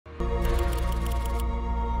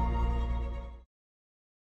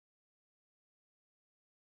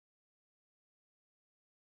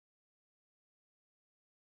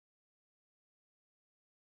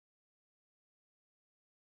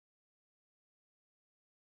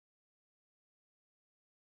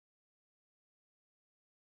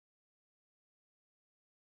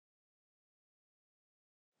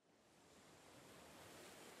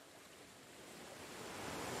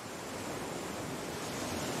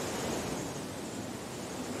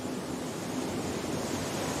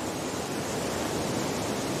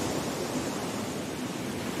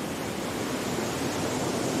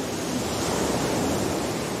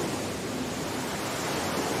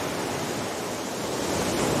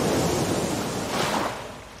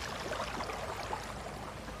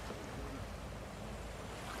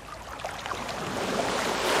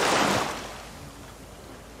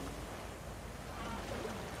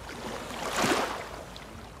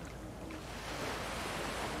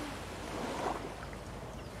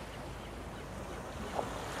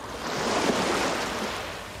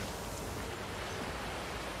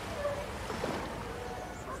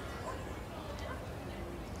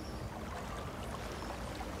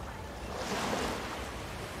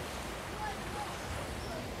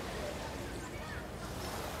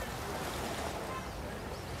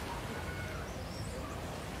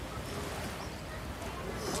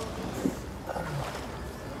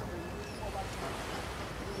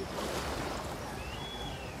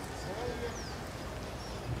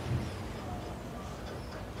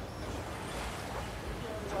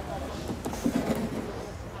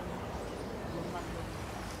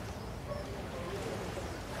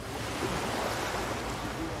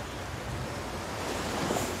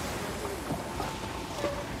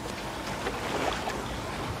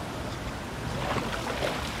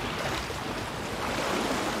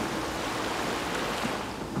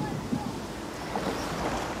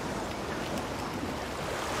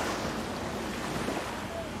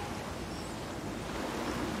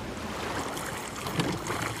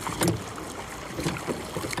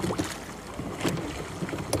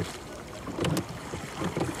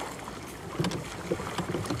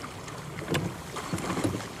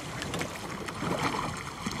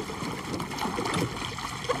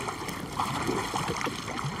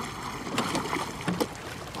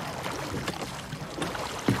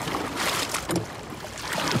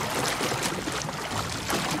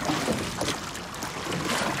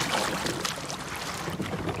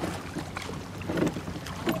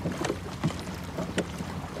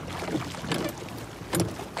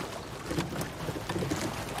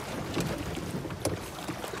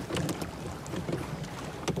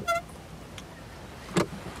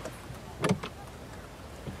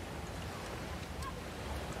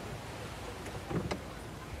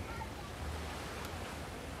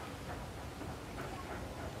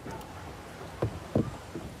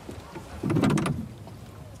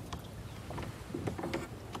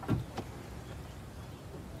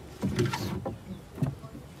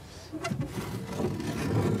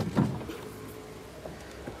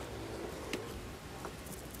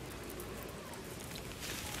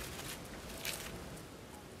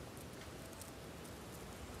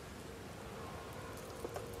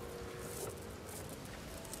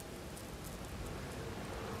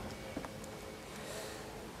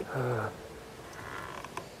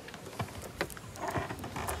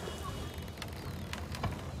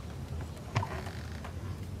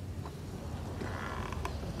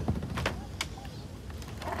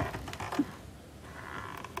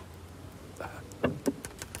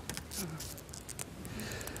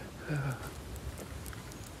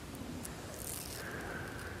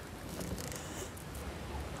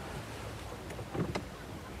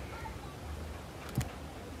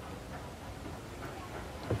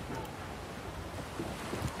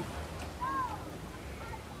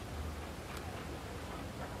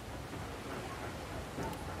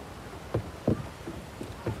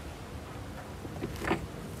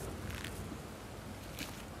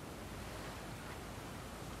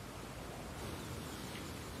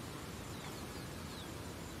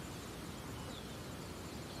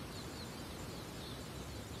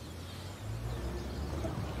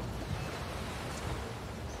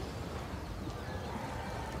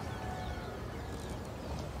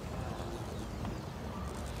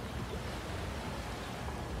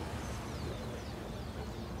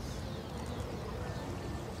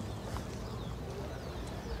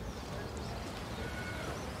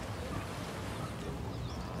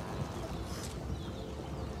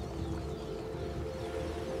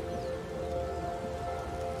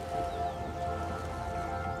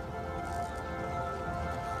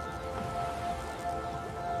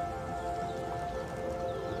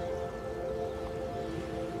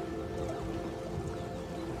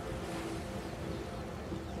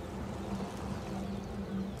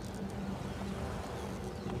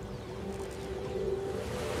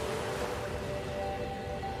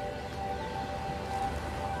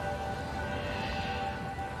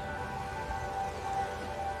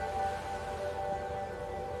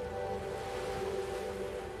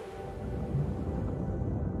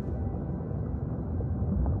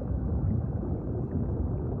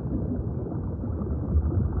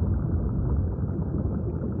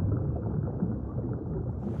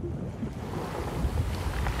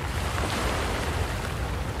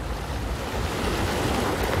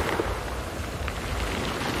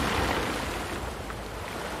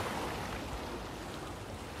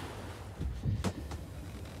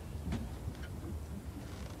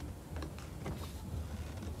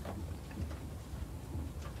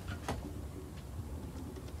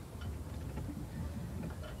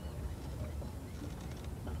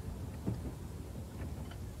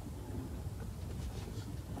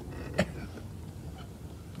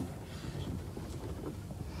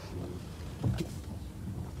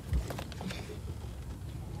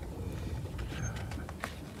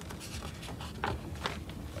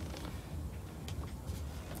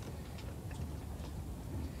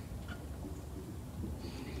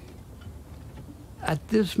At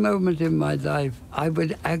this moment in my life, I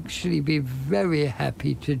would actually be very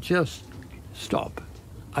happy to just stop.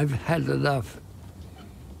 I've had enough.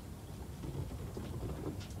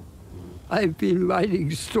 I've been riding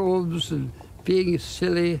storms and being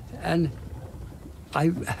silly, and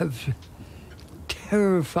I have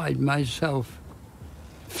terrified myself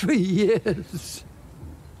for years.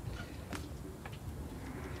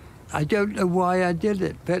 I don't know why I did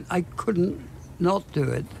it, but I couldn't not do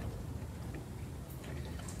it.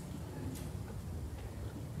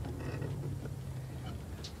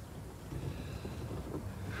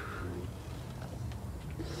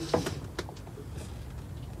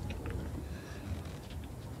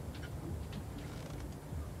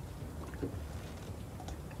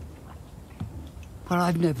 Well,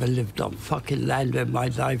 I've never lived on fucking land in my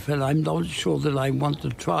life, and I'm not sure that I want to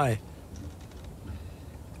try.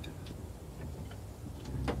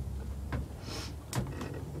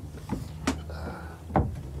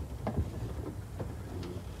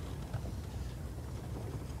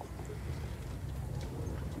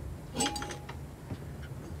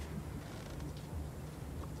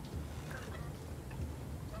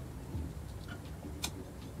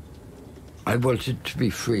 I wanted to be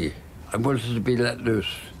free. I wanted to be let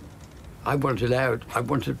loose. I wanted out. I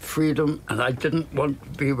wanted freedom, and I didn't want to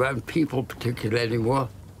be around people particularly anymore.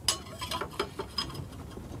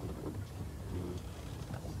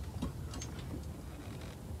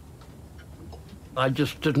 I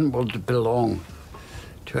just didn't want to belong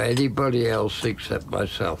to anybody else except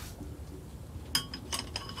myself.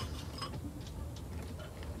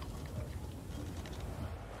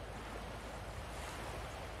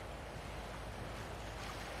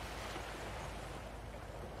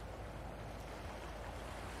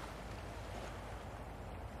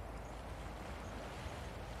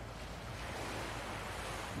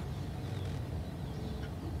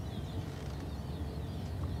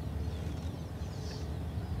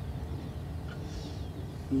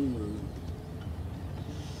 Mm.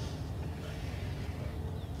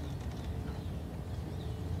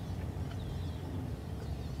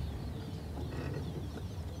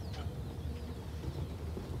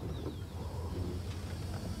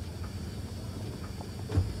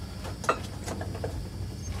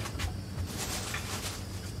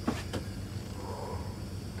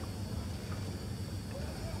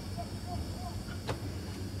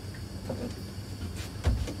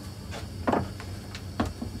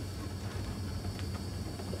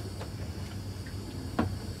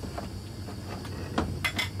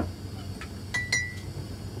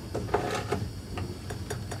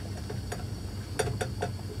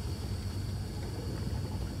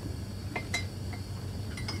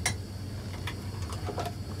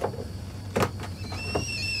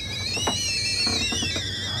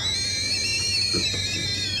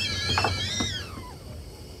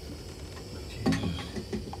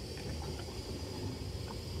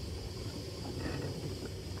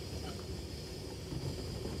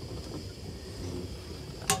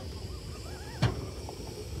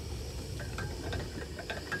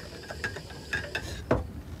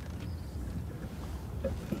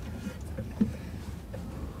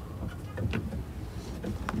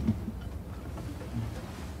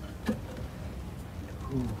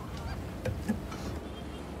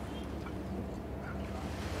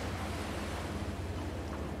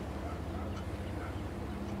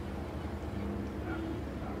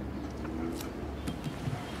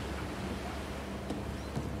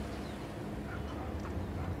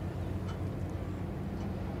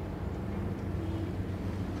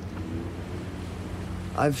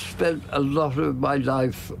 I've spent a lot of my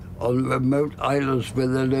life on remote islands where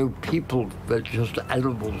there are no people, but just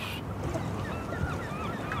animals.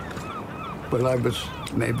 When I was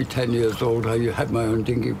maybe 10 years old, I had my own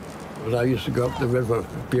dinghy. But I used to go up the river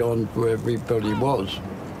beyond where everybody was.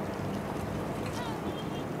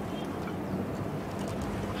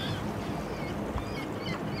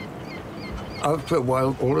 After a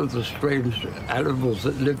while, all of the strange animals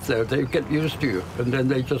that live there, they get used to you, and then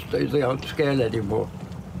they aren't scared anymore.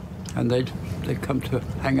 And they come to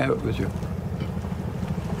hang out with you.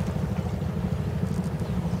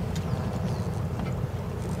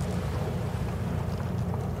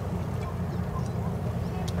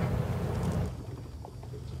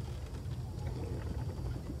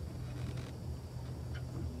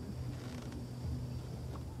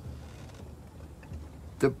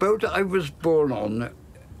 The boat I was born on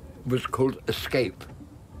was called Escape.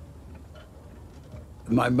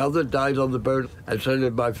 My mother died on the boat, and so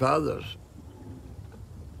did my father's.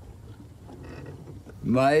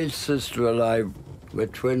 My sister and I were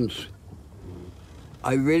twins.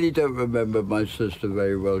 I really don't remember my sister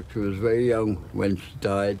very well. She was very young when she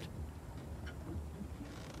died.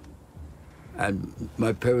 And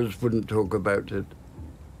my parents wouldn't talk about it.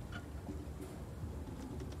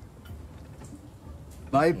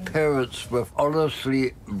 My parents were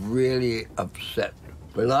honestly really upset.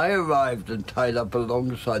 When I arrived and tied up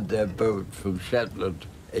alongside their boat from Shetland,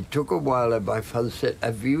 it took a while, and my father said,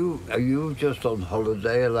 are you just on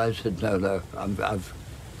holiday? And I said, no, I've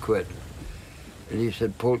quit. And he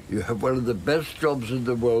said, Paul, you have one of the best jobs in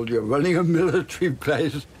the world. You're running a military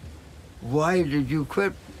base. Why did you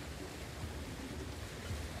quit?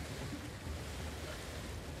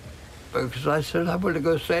 Because I said, I want to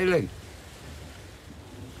go sailing.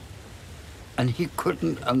 And he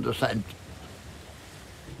couldn't understand.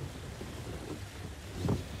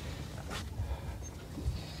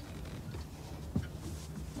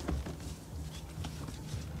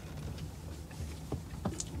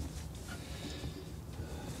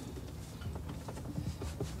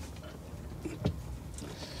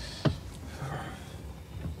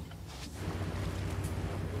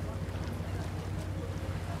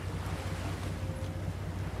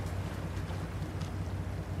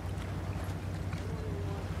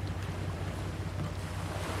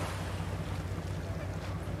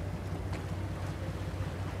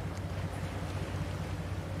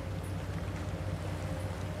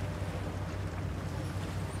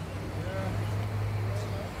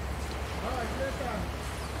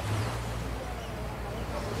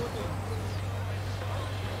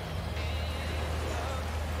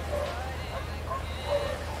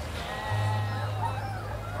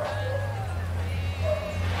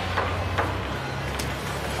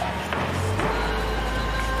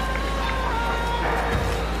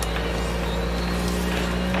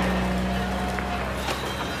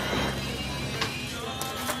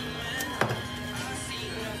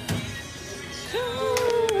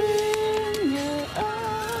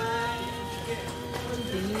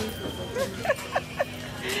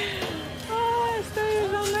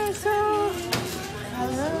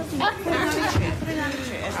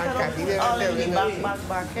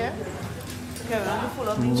 Back here.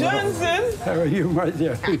 Johnson! How are you, my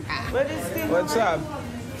dear? What's up?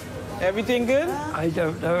 Everything good? I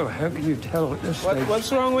don't know. How can you tell at this stage?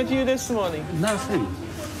 What's wrong with you this morning? Nothing.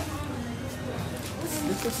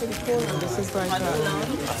 This is pretty cool. This is like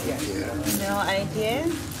No idea.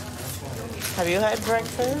 Have you had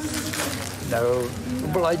breakfast? No.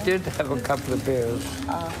 Well, I did have a couple of beers.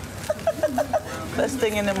 First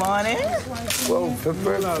thing in the morning? Well, for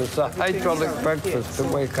breakfast, a hydraulic breakfast to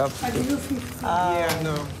wake up to. yeah,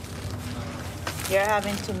 no. You're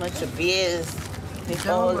having too much of beers with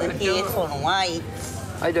all the hair on white.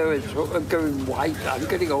 I know it's I'm going white. I'm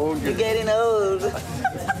getting old. You're getting old.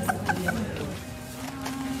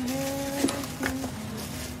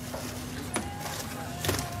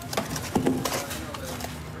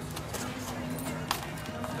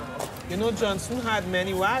 You know Johnson had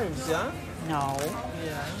many wives, yeah? No.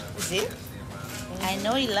 Yeah. Is it? I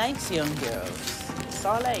know he likes young girls. That's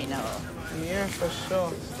all I know. Yeah, for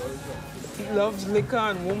sure. He loves liquor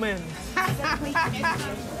and women.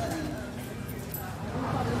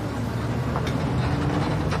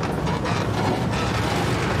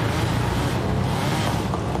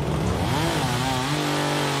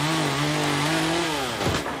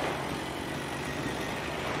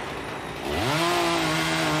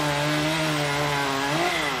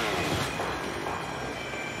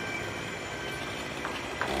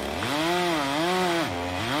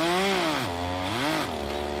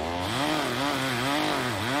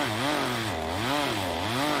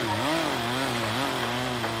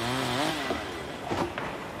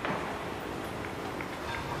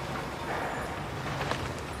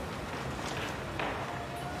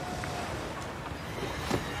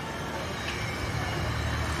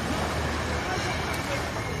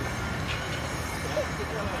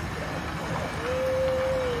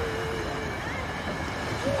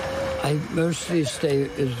 I mostly stay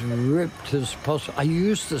as ripped as possible. I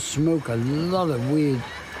used to smoke a lot of weed.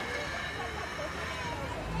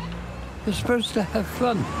 You're supposed to have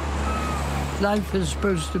fun. Life is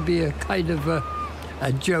supposed to be a kind of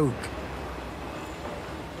a joke.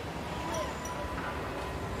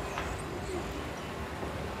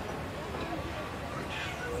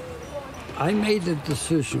 I made a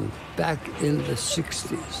decision back in the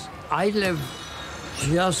 60s. I live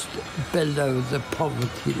just below the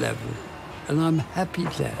poverty level, and I'm happy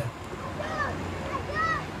there.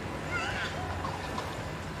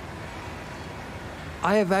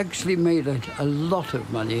 I have actually made a lot of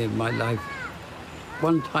money in my life.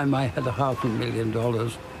 One time I had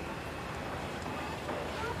 $500,000.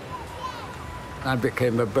 I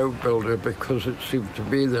became a boat builder because it seemed to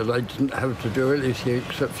me that I didn't have to do anything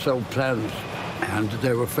except sell plans. And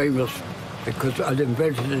they were famous because I'd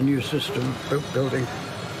invented a new system, boat building.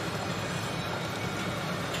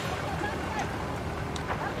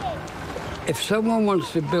 If someone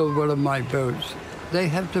wants to build one of my boats, they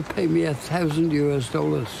have to pay me $1,000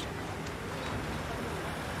 US.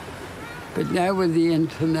 But now with the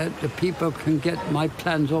internet, the people can get my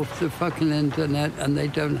plans off the fucking internet and they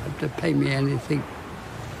don't have to pay me anything.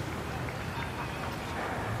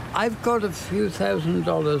 I've got a few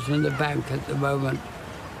 $1,000s in the bank at the moment.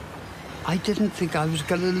 I didn't think I was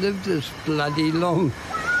going to live this bloody long.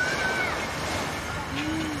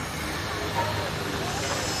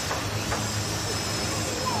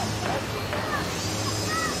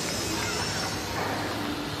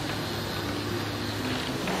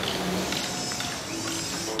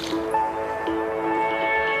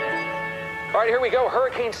 All right, here we go.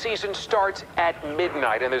 Hurricane season starts at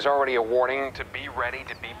midnight, and there's already a warning to be ready,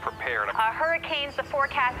 to be prepared. Hurricanes, the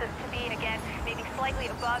forecast is to be, again, maybe slightly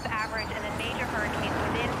above average, and then major hurricanes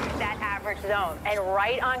within that average zone. And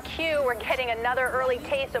right on cue, we're getting another early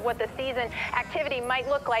taste of what the season activity might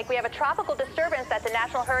look like. We have a tropical disturbance that the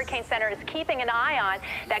National Hurricane Center is keeping an eye on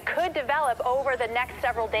that could develop over the next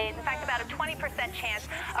several days. In fact, about a 20% chance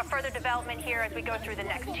of further development here as we go through the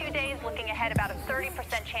next 2 days. Looking ahead, about a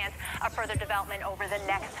 30% chance of further development over the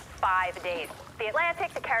next 5 days. The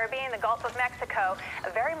Atlantic, the Caribbean, the Gulf of Mexico,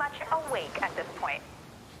 very much awake at this point.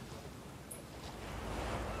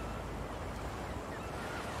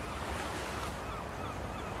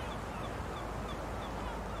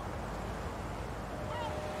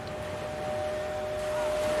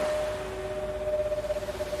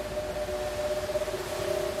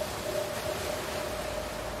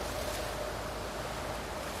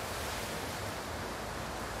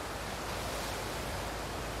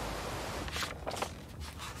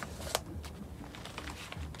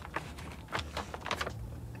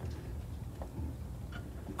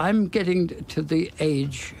 I'm getting to the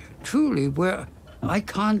age, truly, where I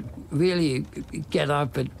can't really get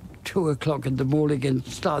up at 2 o'clock in the morning and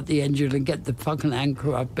start the engine and get the fucking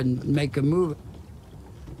anchor up and make a move.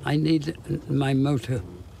 I need my motor.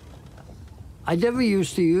 I never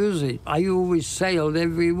used to use it. I always sailed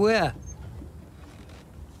everywhere.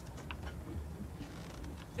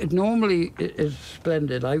 It normally is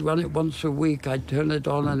splendid. I run it once a week. I turn it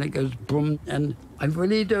on and it goes boom. And I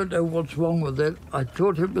really don't know what's wrong with it. I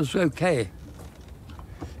thought it was okay.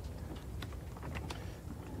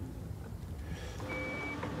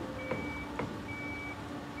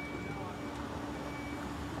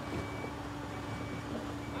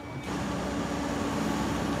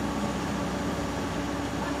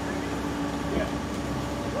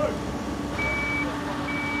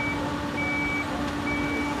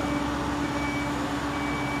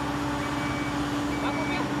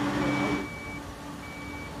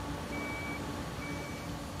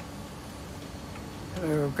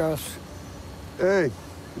 Hello, Gus. Hey,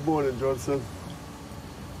 good morning, Johnson.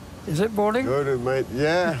 Is it morning? Good, mate.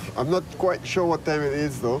 Yeah, I'm not quite sure what time it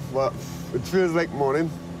is, though, but it feels like morning.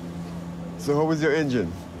 So how was your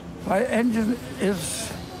engine? My engine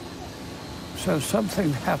is... So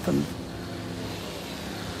something happened.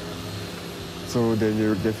 So then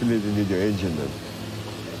you definitely need your engine, then?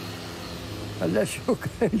 Unless you're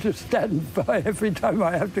going to stand by every time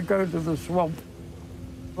I have to go to the swamp.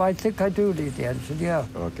 I think I do need the engine, yeah.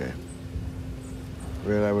 Okay.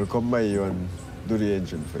 Well, I will come by you and do the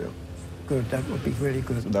engine for you. Good, that would be really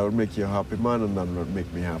good. So that would make you a happy man, and that would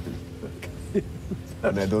make me happy.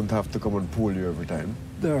 And I don't have to come and pull you every time.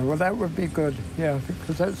 No, well, that would be good, yeah,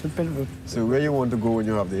 because that's a bit of a... So where you want to go when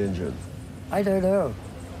you have the engine? I don't know.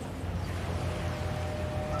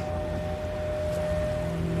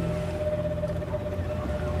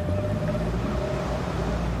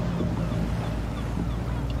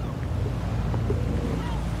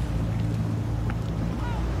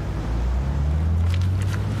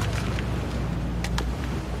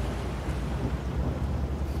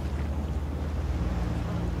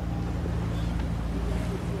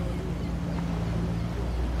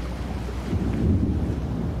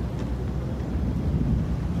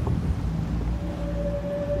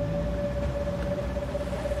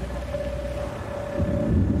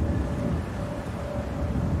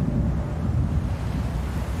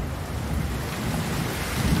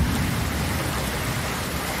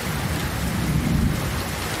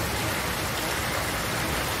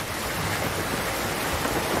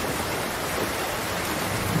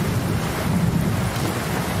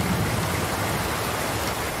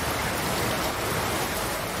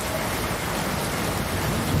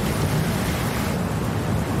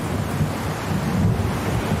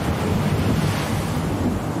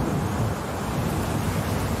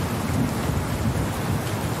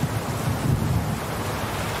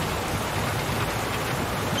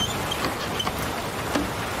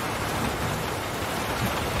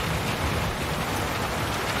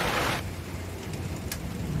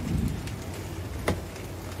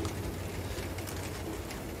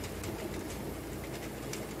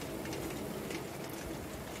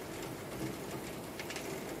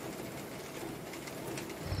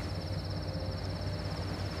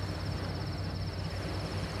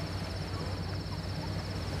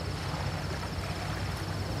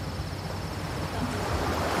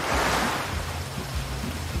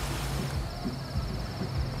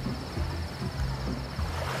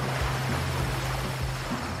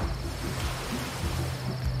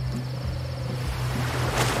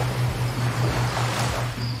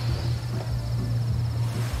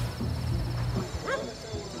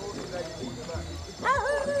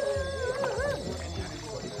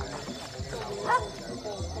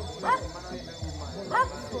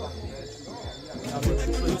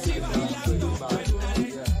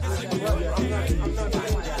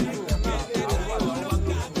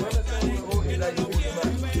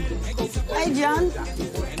 Hi, John.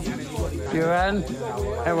 Joanne,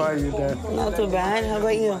 how are you there? Not too bad. How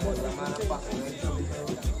about you?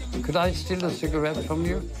 Could I steal a cigarette from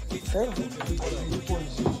you? Sure.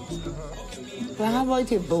 Well, how about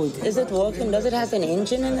your boat? Is it working? Does it have an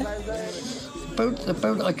engine in it? The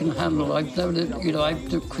boat I can handle. I've known it, you know,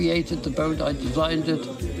 I've created the boat, I designed it,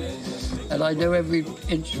 and I know every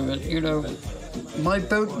inch of it, you know. My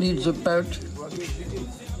boat needs about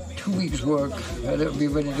 2 weeks' work, and it'll be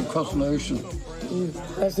ready to cross an ocean.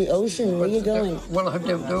 Across the ocean? Where are you going? Well, I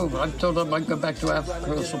don't know. I thought I might go back to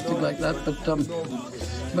Africa or something like that, but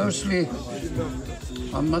mostly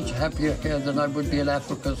I'm much happier here than I would be in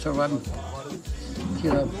Africa, so I'm,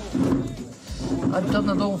 you know, I've done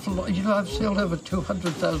an awful lot. You know, I've sailed over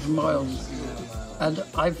 200,000 miles, and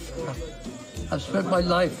I've spent my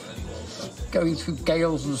life going through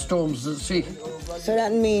gales and storms at sea. So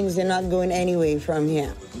that means you're not going anywhere from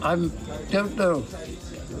here? I don't know.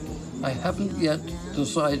 I haven't yet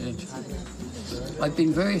decided. I've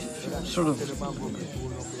been very sort of...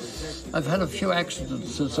 I've had a few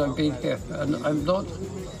accidents since I've been here, and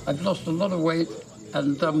I've lost a lot of weight,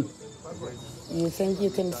 and You think you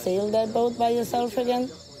can sail that boat by yourself again?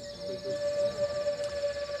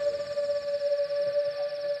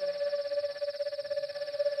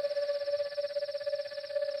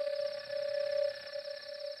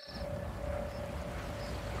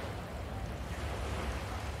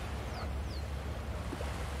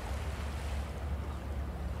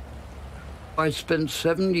 I spent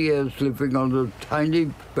 7 years living on a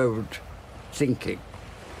tiny boat, thinking.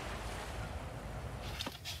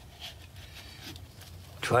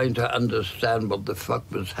 Trying to understand what the fuck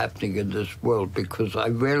was happening in this world, because I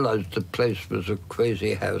realized the place was a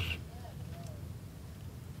crazy house.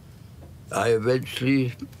 I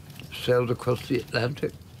eventually sailed across the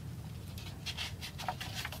Atlantic.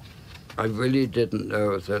 I really didn't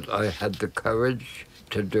know that I had the courage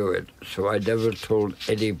to do it, so I never told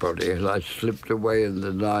anybody, and I slipped away in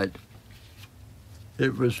the night.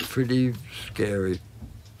 It was pretty scary.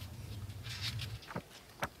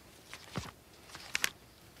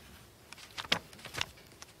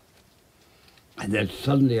 And then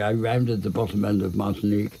suddenly I rounded the bottom end of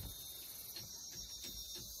Martinique.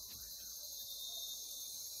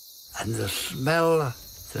 And the smell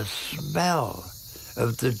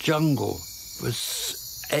of the jungle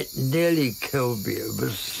it nearly killed me. It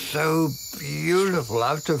was so beautiful.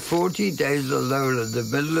 After 40 days alone in the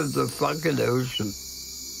middle of the fucking ocean.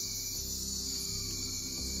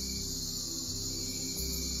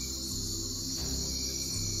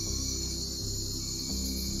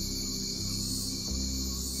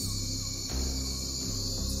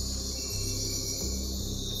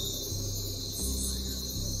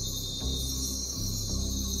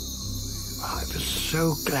 I was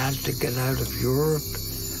so glad to get out of Europe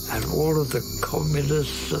and all of the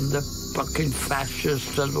communists and the fucking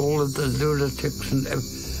fascists and all of the lunatics and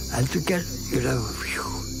to get, you know, whew.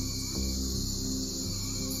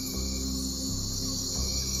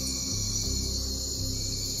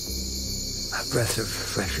 A breath of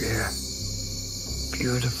fresh air.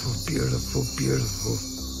 Beautiful, beautiful, beautiful.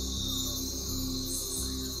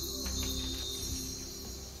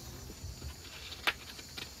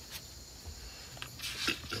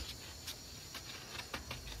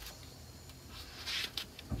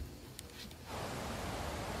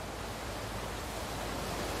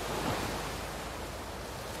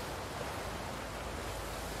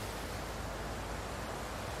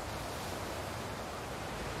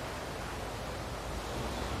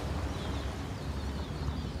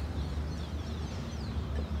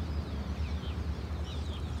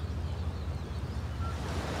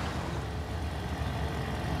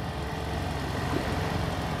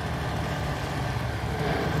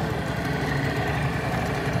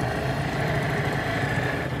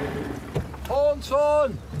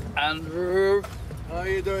 Son! Andrew. How are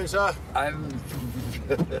you doing, sir?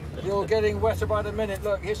 You're getting wetter by the minute.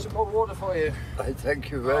 Look, here's some more water for you. I thank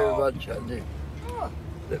you very much, Andy. Oh.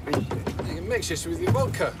 Let me see. You can mix this with your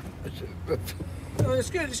vodka. Oh, it's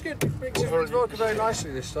good, it's good. It mixes with vodka very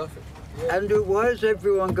nicely, this stuff. Yeah. Andrew, why is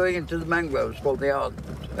everyone going into the mangroves? Well, they aren't.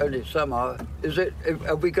 Only some are.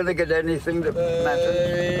 Are we going to get anything that matters?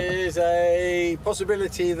 There is a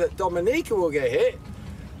possibility that Dominica will get hit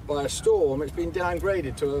by a storm. It's been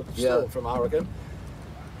downgraded to a storm from hurricane.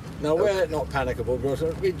 Now, we're not panicable,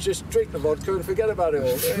 but we just drink the vodka and forget about it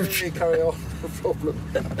all. We carry on, no problem.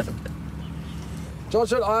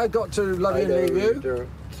 Johnson, I got to love you and leave you.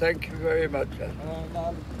 Thank you very much.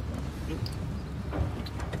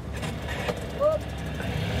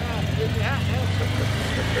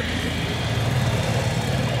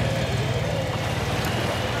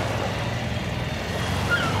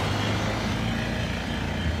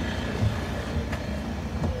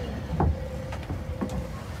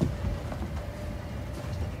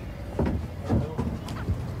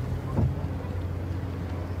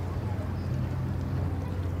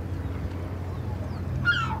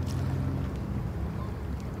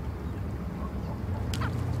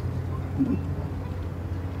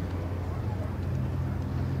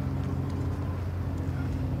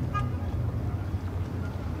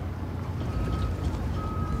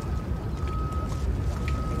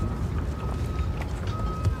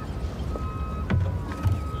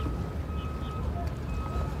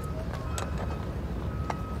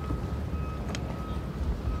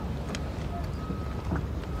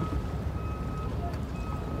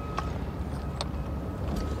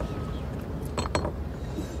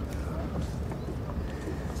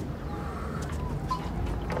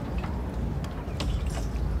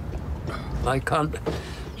 I can't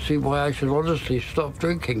see why I should honestly stop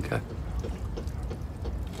drinking.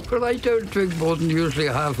 But I don't drink more than usually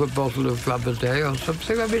half a bottle of rum a day or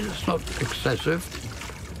something. I mean, it's not excessive.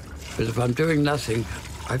 But if I'm doing nothing,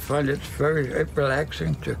 I find it's very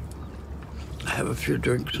relaxing to have a few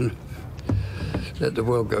drinks and let the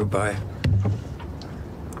world go by.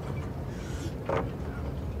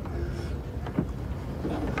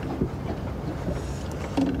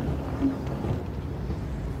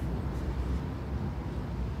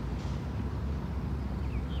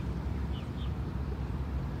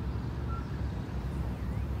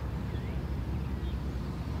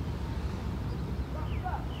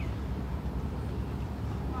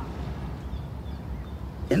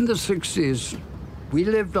 In the 60s, we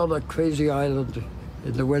lived on a crazy island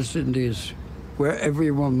in the West Indies where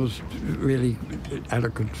everyone was really out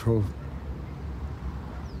of control.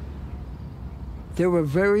 There were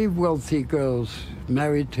very wealthy girls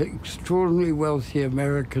married to extraordinarily wealthy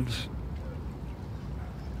Americans.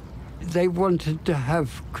 They wanted to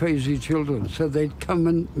have crazy children, so they'd come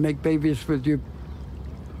and make babies with you.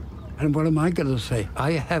 And what am I going to say?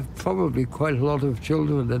 I have probably quite a lot of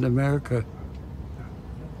children in America.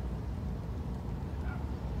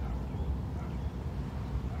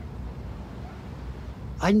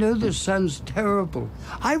 I know this sounds terrible.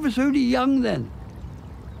 I was only young then.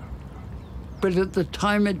 But at the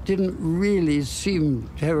time, it didn't really seem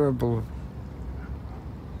terrible.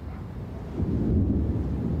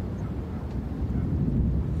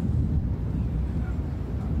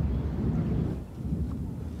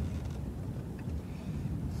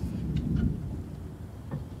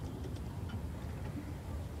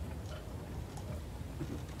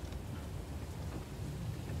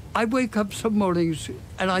 I wake up some mornings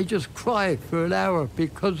and I just cry for an hour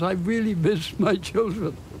because I really miss my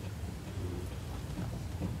children.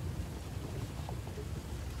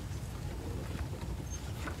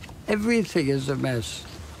 Everything is a mess.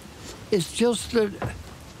 It's just that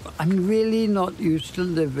I'm really not used to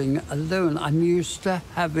living alone. I'm used to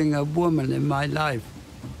having a woman in my life.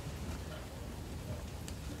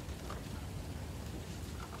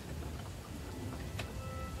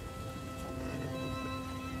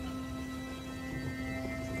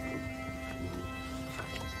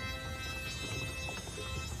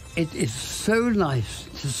 It is so nice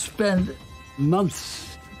to spend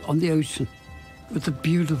months on the ocean with a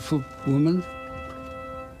beautiful woman.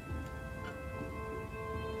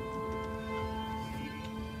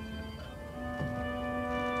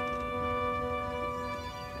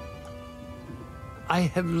 I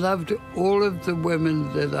have loved all of the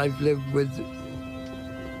women that I've lived with.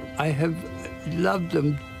 I have loved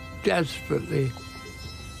them desperately.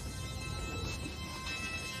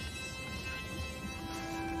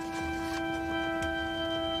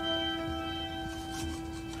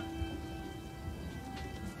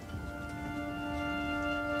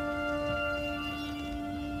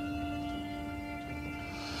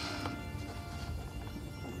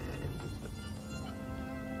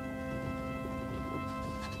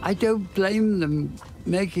 I don't blame them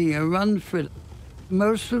making a run for it.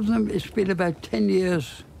 Most of them, it's been about 10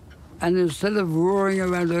 years. And instead of roaring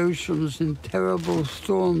around oceans in terrible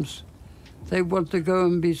storms, they want to go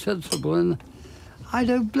and be sensible. And I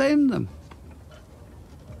don't blame them.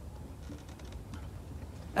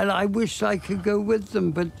 And I wish I could go with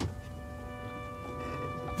them, but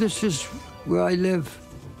this is where I live.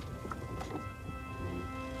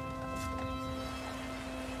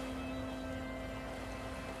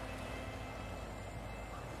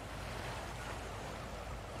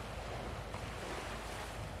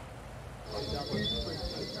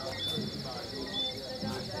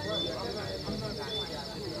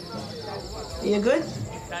 You good?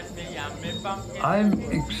 I'm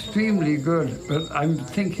extremely good, but I'm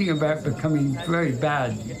thinking about becoming very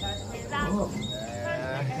bad. Oh.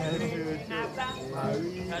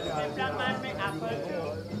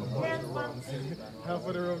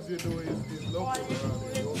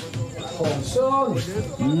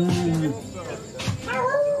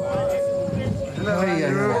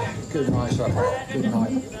 Good night, sir. Good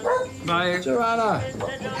night. Bye. Joanna.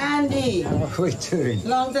 Andy. How are we doing?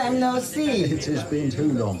 Long time no see. It has been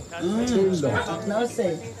too long. Too long. No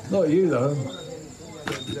see. Not you, though.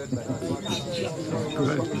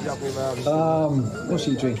 What's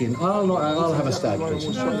he drinking? I'll have a stag, please.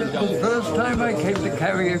 The first time I came to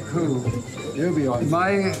Carriacou, You'll be right.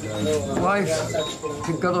 my wife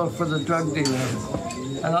had got off with a drug dealer,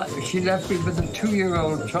 and she left me with a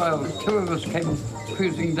 2-year-old child. 2 of us came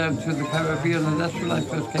cruising down to the Caribbean, and that's when I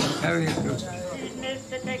first came to Carriacou.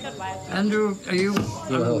 Andrew, are you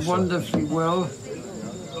Well, wonderfully well?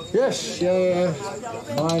 Yes, yeah,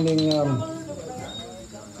 finding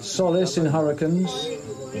solace in hurricanes.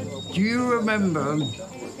 Do you remember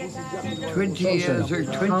 20 years or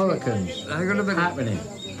 20... Hurricanes I'm gonna be happening.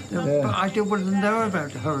 No, Yeah. but I don't want to know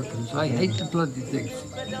about hurricanes. I hate the bloody things.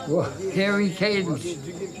 What? Hurricanes.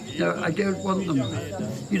 No, I don't want them.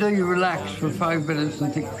 You know, you relax for 5 minutes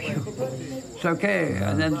and think, phew, it's okay.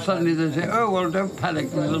 And then suddenly they say, oh, well, don't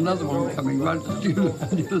panic. There's another one coming right at you.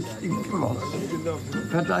 And you think, come on.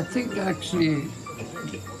 But I think actually,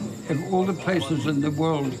 of all the places in the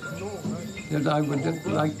world that I would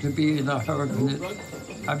like to be in a hurricane,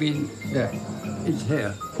 it's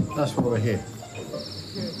here. That's why we're here.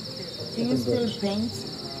 Do you still paint?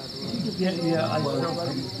 Yeah, I still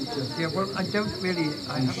paint. Yeah, well, I don't really.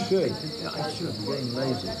 You should. I should. You're getting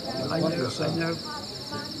lazy. I know.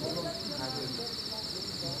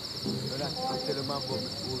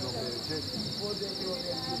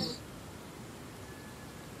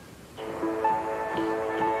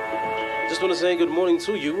 Just want to say good morning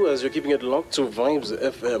to you as you're keeping it locked to Vibes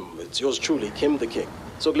FM. It's yours truly, Kim the King.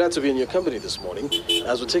 So glad to be in your company this morning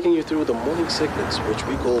as we're taking you through the morning segments, which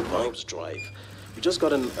we call Vibes Drive. We just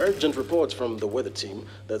got an urgent report from the weather team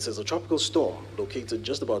that says a tropical storm located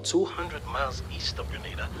just about 200 miles east of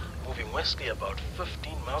Grenada, moving westerly about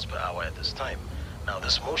 15 miles per hour at this time. Now,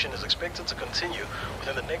 this motion is expected to continue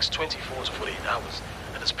within the next 24 to 48 hours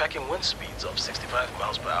and is packing wind speeds of 65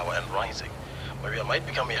 miles per hour and rising. Maria might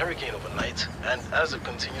become a hurricane overnight and as it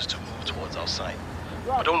continues to move towards our side.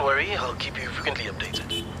 But don't worry, I'll keep you frequently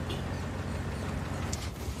updated.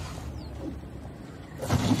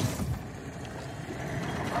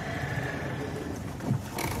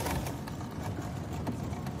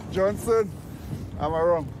 Johnson, am I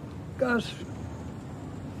wrong? Gus,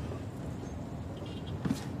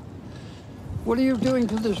 what are you doing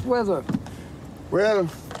to this weather? Well,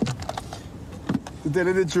 to tell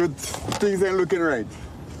you the truth, things ain't looking right.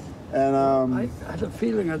 And I had a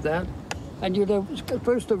feeling of that. And you know, it's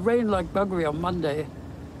supposed to rain like buggery on Monday.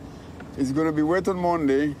 it's going to be wet on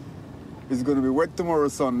Monday. It's going to be wet tomorrow,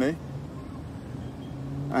 Sunday.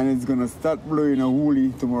 And it's going to start blowing a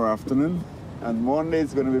woolly tomorrow afternoon. And Monday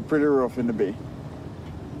it's going to be pretty rough in the bay.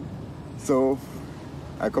 So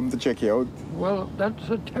I come to check you out. Well, that's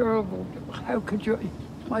a terrible... How could you...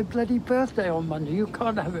 It's my bloody birthday on Monday. You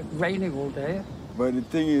can't have it raining all day. But the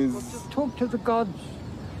thing is... Well, just talk to the gods.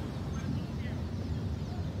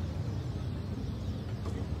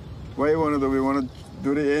 What you want to do? We want to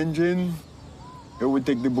do the engine, or we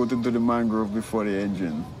take the boat into the mangrove before the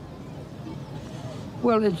engine?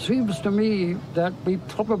 Well, it seems to me that we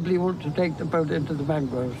probably want to take the boat into the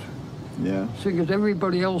mangroves. Yeah. Seeing as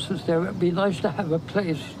everybody else is there, it'd be nice to have a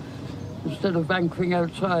place instead of anchoring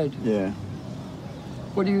outside. Yeah.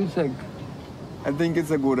 What do you think? I think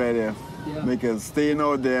it's a good idea. Yeah. Because staying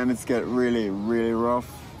out there and it's get really, really rough,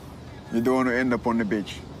 you don't want to end up on the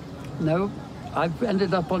beach. No, I've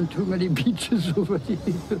ended up on too many beaches already.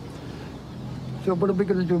 So what are we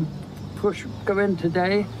going to do? Go in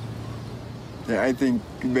today? Yeah, I think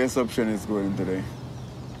the best option is going today.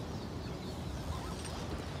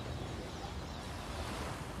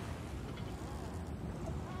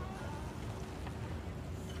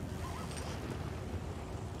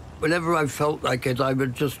 Whenever I felt like it, I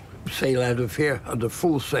would just sail out of here under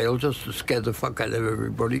full sail just to scare the fuck out of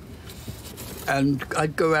everybody. And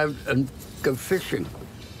I'd go out and go fishing.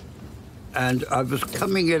 And I was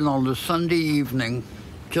coming in on a Sunday evening,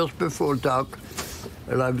 just before dark,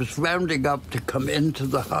 and I was rounding up to come into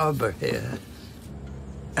the harbour here.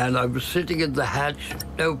 And I was sitting in the hatch,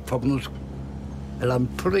 no problems, and I'm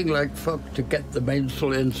pulling like fuck to get the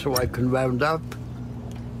mainsail in so I can round up.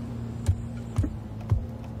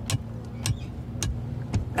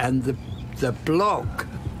 And the block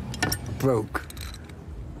broke.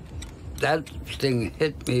 That thing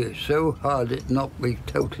hit me so hard it knocked me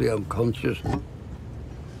totally unconscious.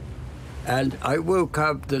 And I woke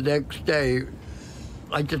up the next day,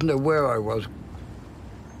 I didn't know where I was.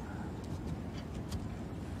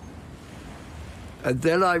 And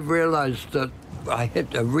then I realized that I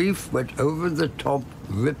hit a reef, went over the top,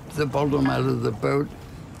 ripped the bottom out of the boat.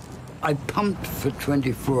 I pumped for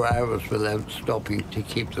 24 hours without stopping to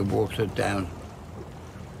keep the water down.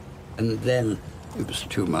 And then it was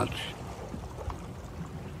too much.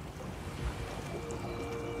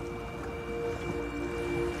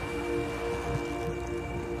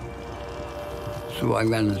 So I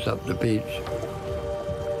ran us up the beach.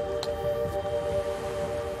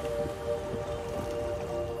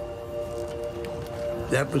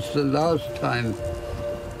 That was the last time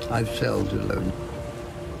I've sailed alone.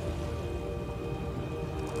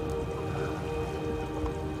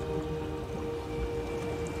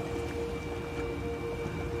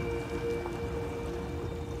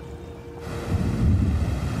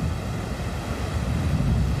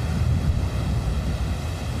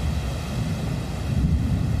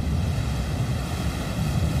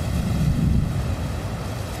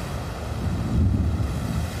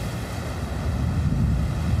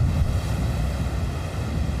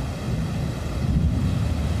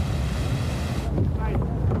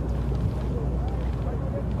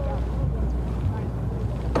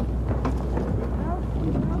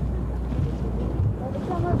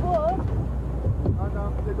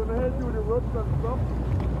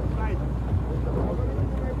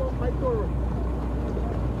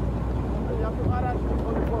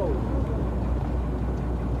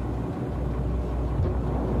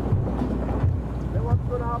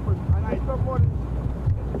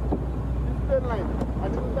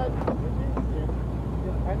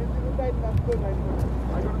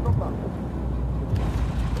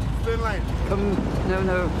 Come,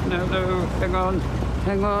 no,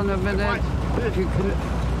 hang on a minute. If you can,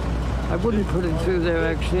 I wouldn't put it through there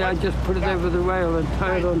actually, I just put it over the rail and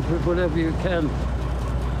tie it onto it whatever you can.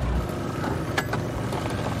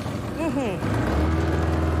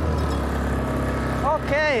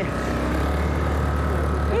 Okay.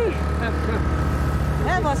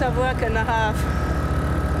 That was a work and a half.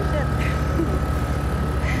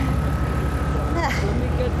 Let me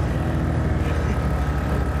get...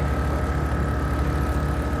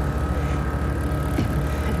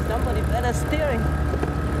 Somebody better steering.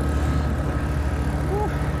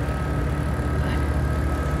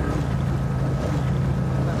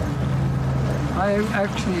 I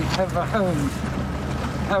actually have a home,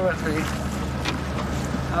 currently.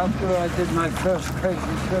 After I did my first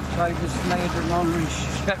crazy trip, I just made an honorary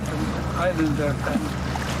Shetland Islander. And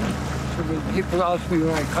so when people ask me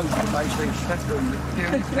where I come from, I say Shetland. The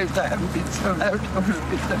only place I haven't been thrown out of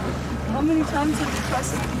is How many times have you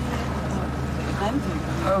crossed the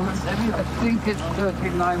I think it's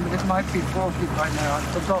 39, but it might be 40 by now. I've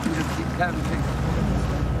forgotten to keep counting.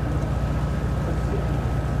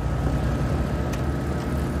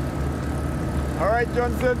 All right,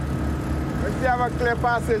 Johnson. If you have a clear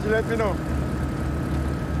passage, let me know.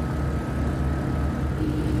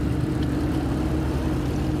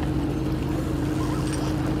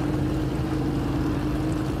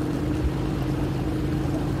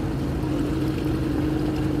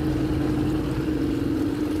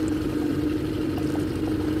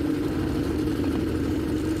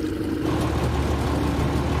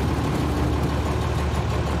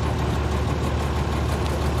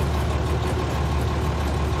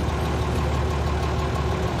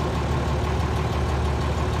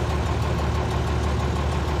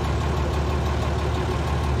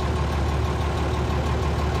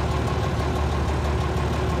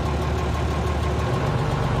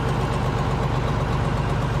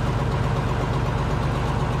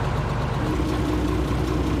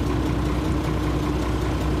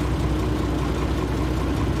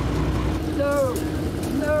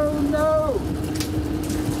 No.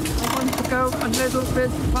 I want to go a little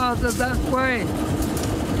bit farther that way. I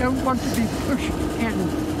don't want to be pushed in.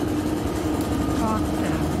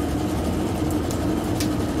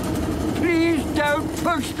 Please don't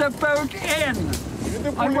push the boat in.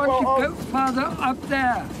 I want to go farther up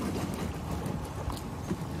there.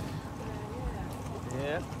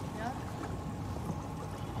 Yeah.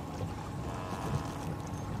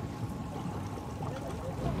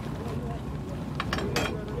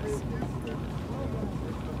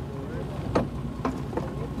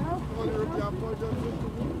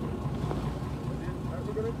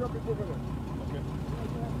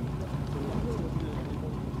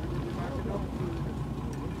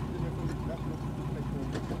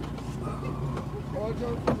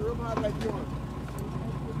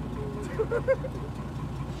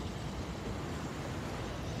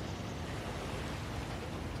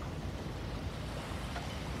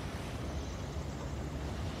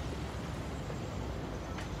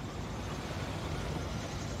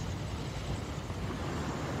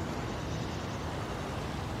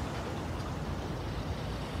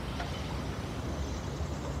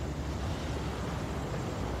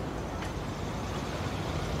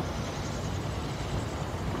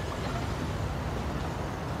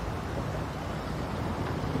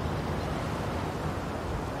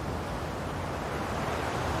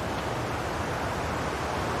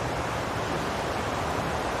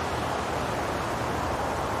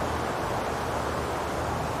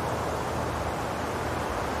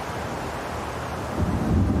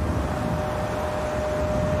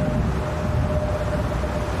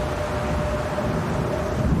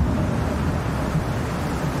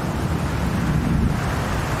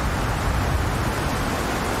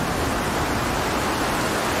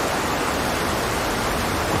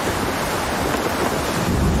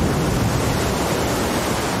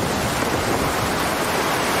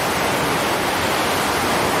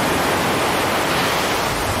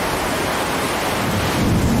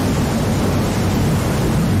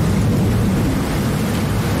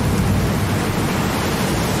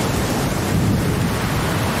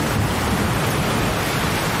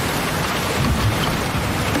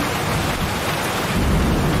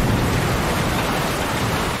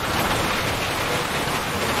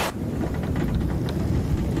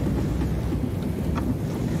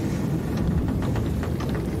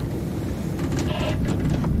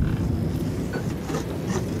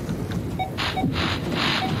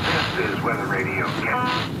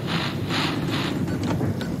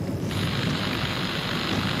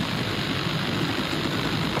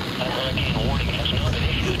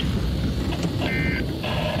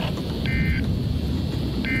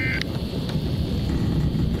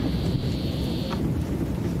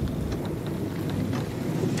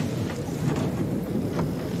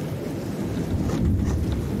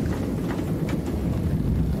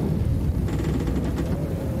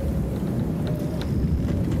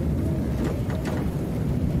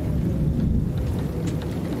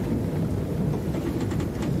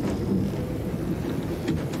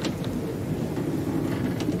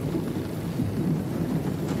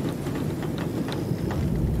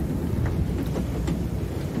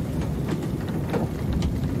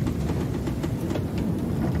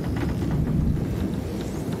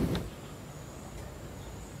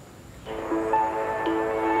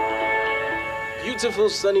 beautiful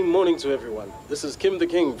sunny morning to everyone. This is Kim the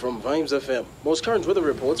King from Vibes FM. Most current weather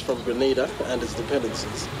reports from Grenada and its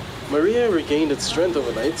dependencies. Maria regained its strength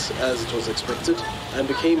overnight as it was expected and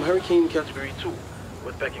became Hurricane Category 2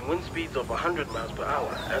 with backing wind speeds of 100 miles per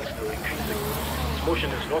hour and still increasing. Its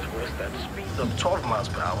motion is northwest at speeds of 12 miles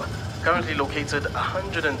per hour, currently located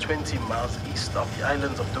 120 miles east of the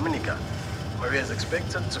islands of Dominica. Maria is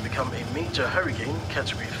expected to become a major hurricane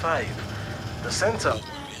Category 5. The center of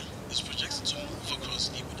Maria is projected to move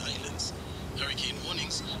across Leeward Islands. Hurricane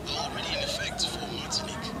warnings are already in effect for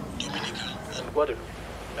Martinique, Dominica, and Guadeloupe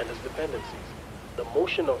and its dependencies. The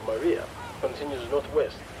motion of Maria continues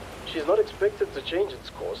northwest. She is not expected to change its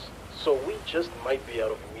course, so we just might be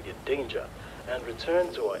out of immediate danger and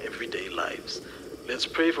return to our everyday lives. Let's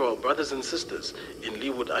pray for our brothers and sisters in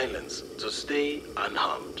Leeward Islands to stay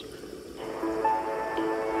unharmed.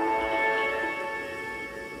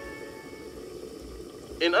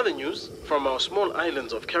 In other news, from our small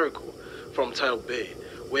islands of Carriacou, from Tile Bay,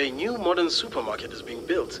 where a new modern supermarket is being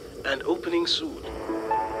built and opening soon.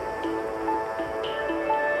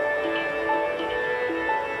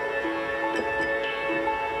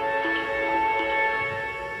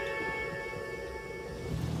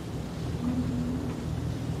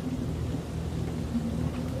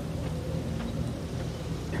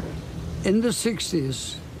 In the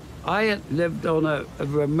 60s, I had lived on a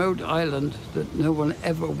remote island that no one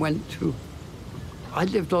ever went to. I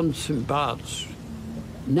lived on St. Bart's.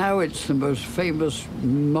 Now it's the most famous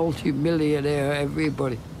multi-millionaire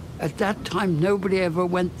everybody. At that time, nobody ever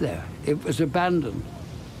went there. It was abandoned.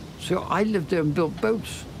 So I lived there and built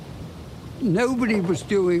boats. Nobody was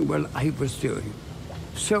doing what I was doing.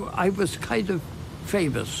 So I was kind of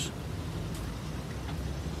famous.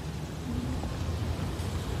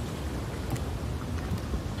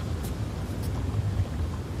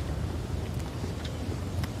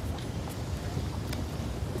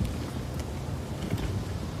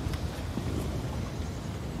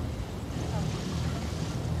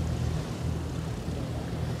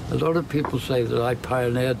 A lot of people say that I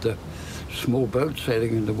pioneered the small boat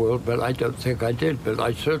sailing in the world, but I don't think I did. But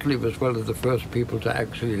I certainly was one of the first people to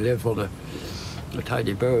actually live on a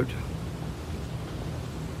tiny boat.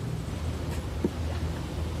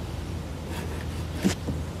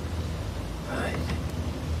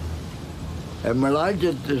 And when I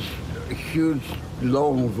did this huge,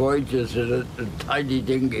 long voyages in a tiny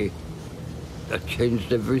dinghy, that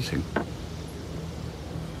changed everything.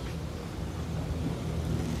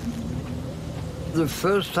 The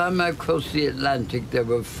first time I crossed the Atlantic, there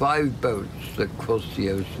were 5 boats that crossed the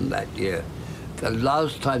ocean that year. The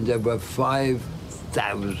last time there were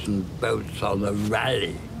 5,000 boats on a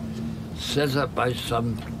rally, set up by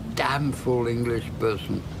some damn fool English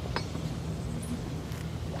person.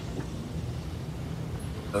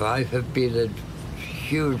 I have been in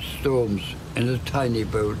huge storms in a tiny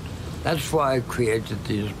boat. That's why I created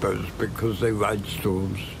these boats, because they ride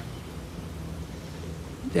storms.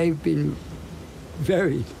 They've been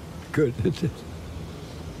very good at it.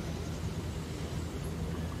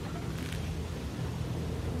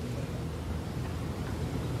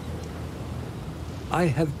 I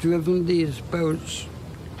have driven these boats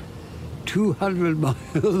 200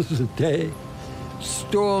 miles a day.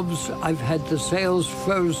 Storms, I've had the sails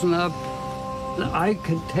frozen up. I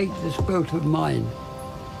can take this boat of mine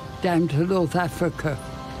down to North Africa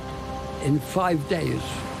in 5 days.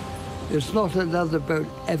 There's not another boat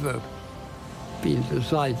ever been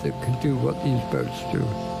designed that can do what these boats do.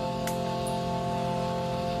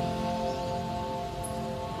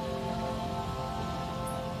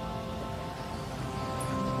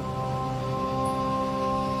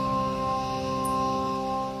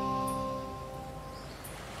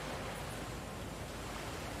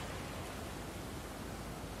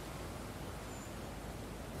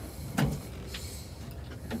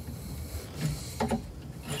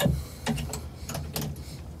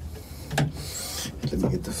 Let me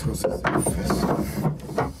get the sauces first.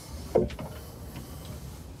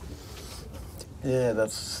 Yeah,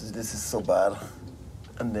 this is so bad.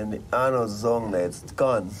 And then the anode zone there, it's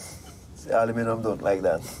gone. The aluminum don't like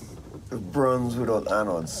that. It burns without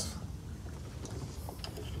anodes.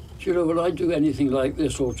 Do you know, when I do anything like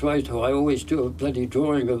this, or try to, I always do a bloody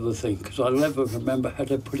drawing of the thing, because I'll never remember how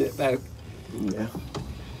to put it back. Yeah.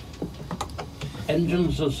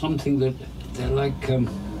 Engines are something that, they're like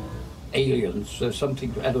aliens. They're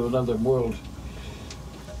something out of another world.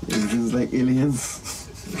 Engines like aliens.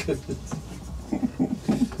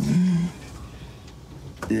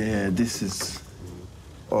 Yeah, this is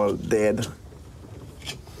all dead.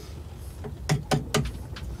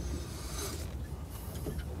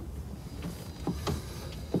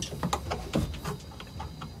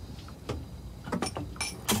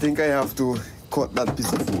 think I have to cut that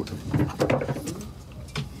piece of food.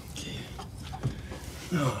 Okay.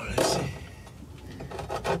 Now, let's see.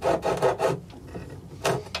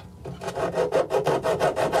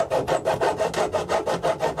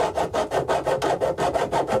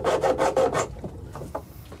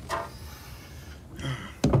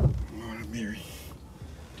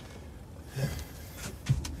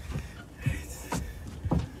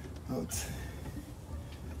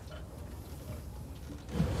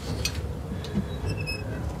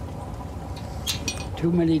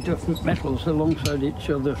 Too many different metals alongside each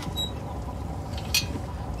other.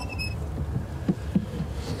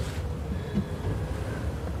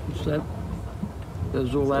 What's that?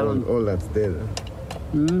 There's all Alan. All that's dead.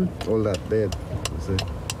 Hmm? All that dead. You see?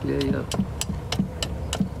 Yeah.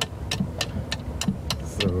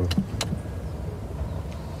 So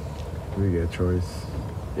we get a choice.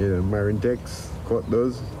 Either Marintex, cut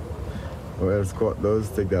those, or else cut those,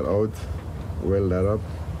 take that out, weld that up.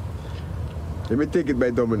 Let me take it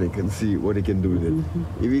by Dominic and see what he can do with it.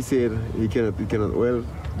 If he said he cannot weld,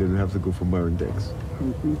 then we have to go for Marintex.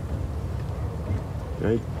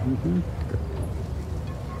 Right? Okay.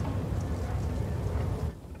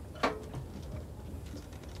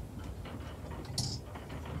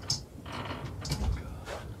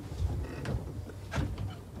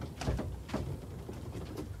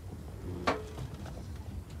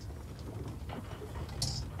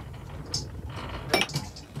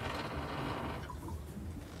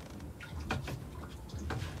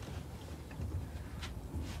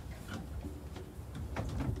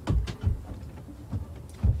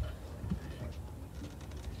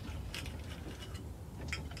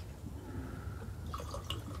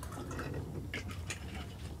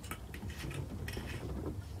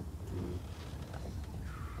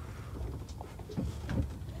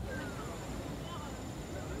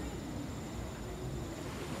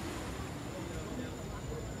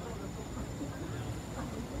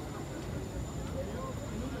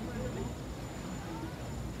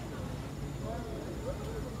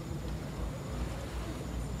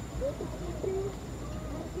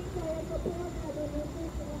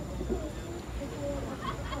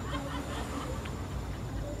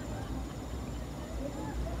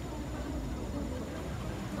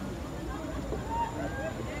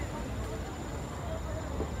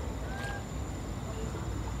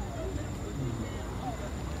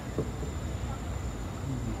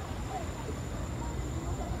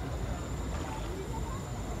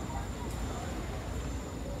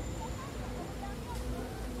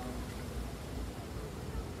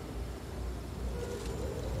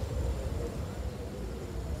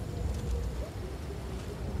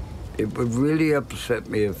 It would really upset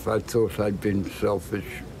me if I thought I'd been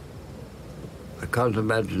selfish. I can't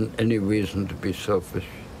imagine any reason to be selfish.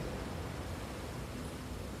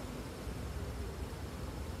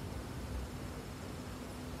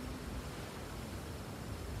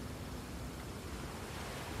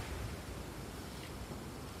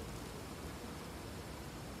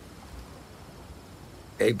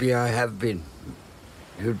 Maybe I have been.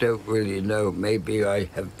 You don't really know. Maybe I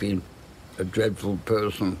have been a dreadful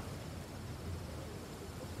person.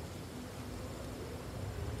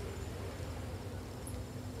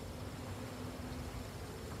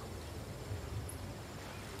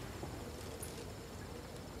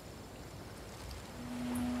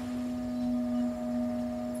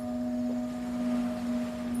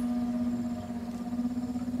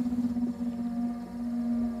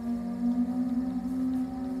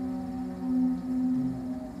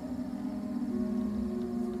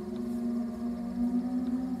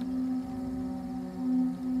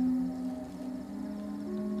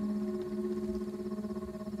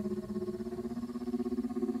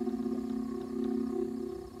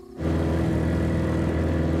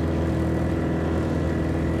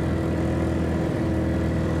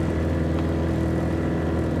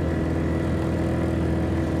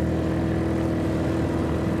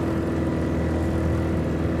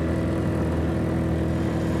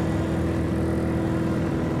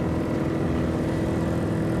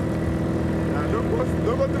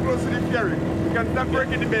 Don't go too close to the ferry. You can start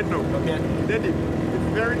breaking the bed now. Okay. Dead deep.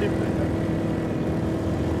 It's very deep.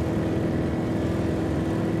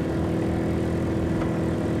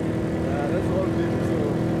 That's all deep, so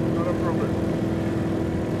not a problem.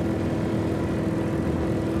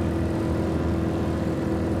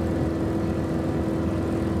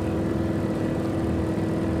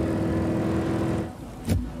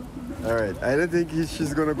 Alright, I don't think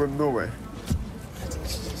she's gonna go nowhere.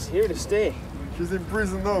 She's here to stay. She's in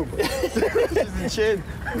prison now. She's in chain.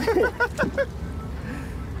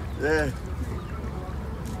 Yeah.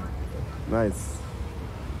 Nice.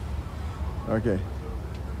 Okay.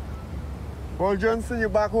 Paul Johnson, you're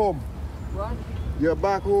back home. What? You're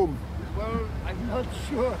back home. Well, I'm not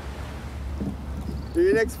sure. In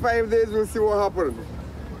the next 5 days, we'll see what happens.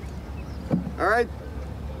 All right?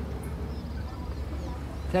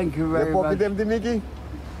 Thank you very Your much. pocket empty, Mickey?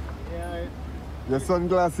 Yeah. Your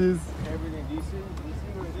sunglasses? Everything decent?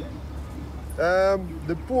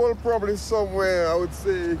 The pool probably somewhere, I would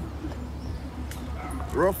say,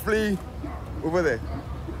 roughly over there.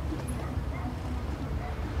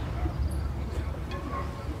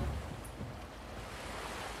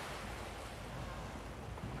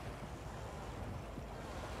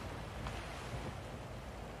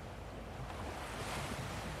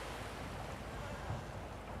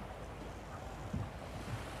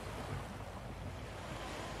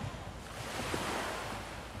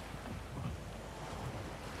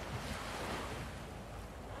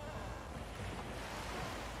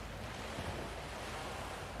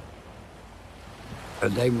 Her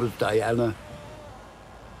name was Diana.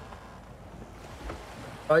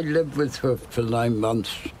 I lived with her for 9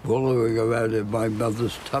 months, wallowing around in my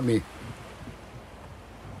mother's tummy.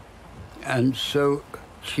 And so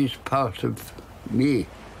she's part of me.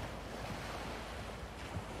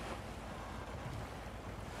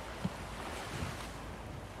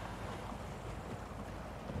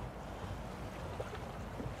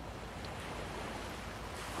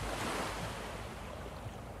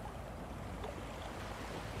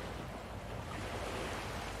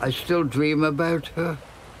 I still dream about her.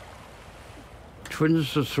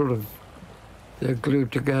 Twins are sort of, they're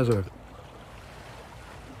glued together.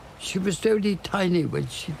 She was only tiny when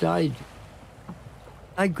she died.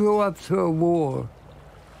 I grew up through a war.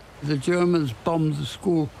 The Germans bombed the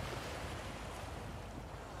school.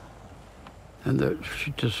 And she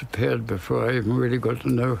disappeared before I even really got to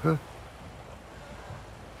know her.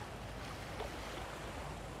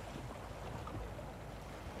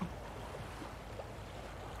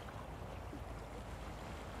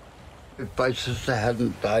 If my sister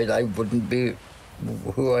hadn't died, I wouldn't be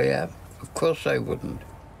who I am. Of course I wouldn't.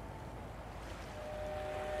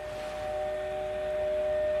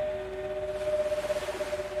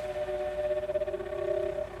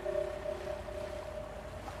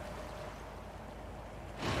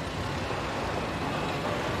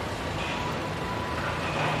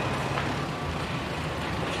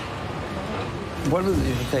 One of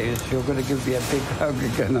these days, you're going to give me a big hug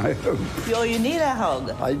again, I hope. Yo, you need a hug.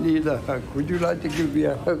 I need a hug. Would you like to give me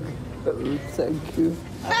a hug? Oh, thank you.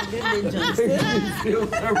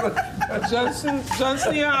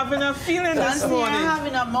 Johnson, you're having a feeling this Johnson, morning. you're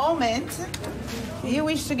having a moment. You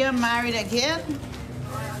wish to get married again?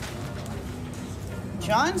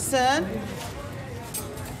 Johnson?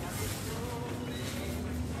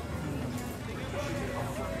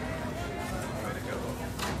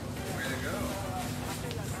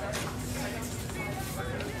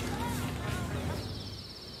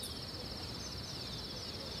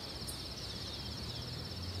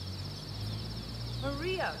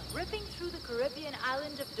 Maria ripping through the Caribbean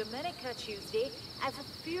island of Dominica Tuesday as a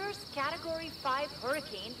fierce Category 5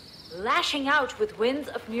 hurricane lashing out with winds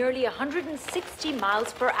of nearly 160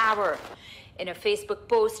 miles per hour. In a Facebook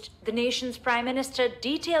post, the nation's Prime Minister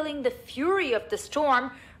detailing the fury of the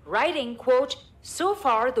storm, writing, quote, "So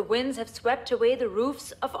far, the winds have swept away the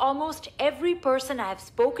roofs of almost every person I have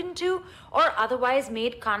spoken to or otherwise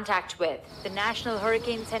made contact with." The National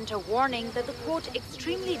Hurricane Center warning that the, quote,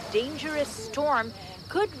 "extremely dangerous storm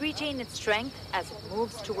could retain its strength as it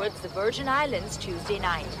moves towards the Virgin Islands Tuesday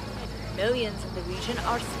night. Millions in the region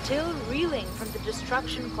are still reeling from the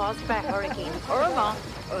destruction caused by Hurricane Irma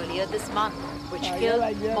earlier this month, which killed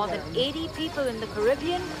more than 80 people in the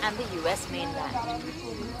Caribbean and the U.S. mainland.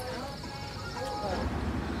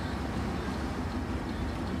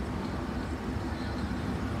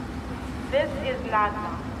 This is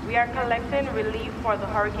NASMA. We are collecting relief for the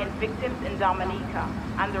hurricane victims in Dominica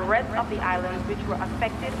and the rest of the islands which were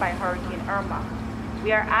affected by Hurricane Irma.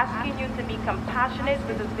 We are asking you to be compassionate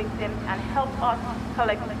with the victims and help us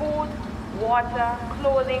collect food, water,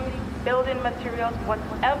 clothing, building materials,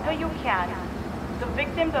 whatever you can. The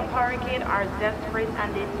victims of hurricane are desperate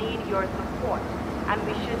and they need your support. And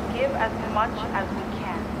we should give as much as we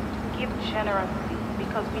can. Give generously,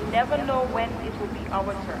 because we never know when it will be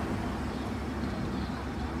our turn.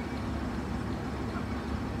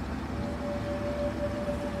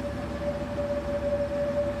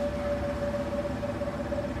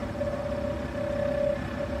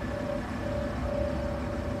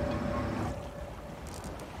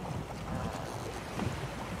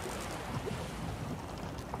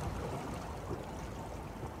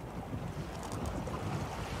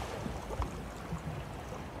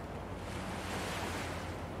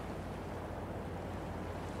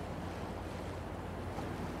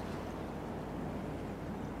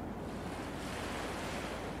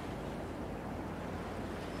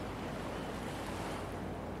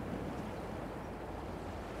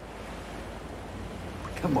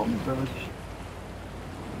 Come on, Bruce.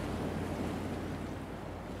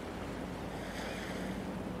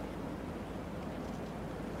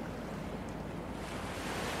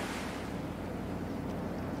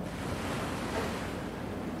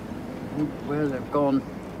 Where they've gone.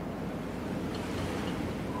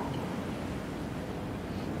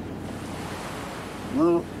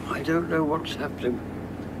 Well, I don't know what's happening.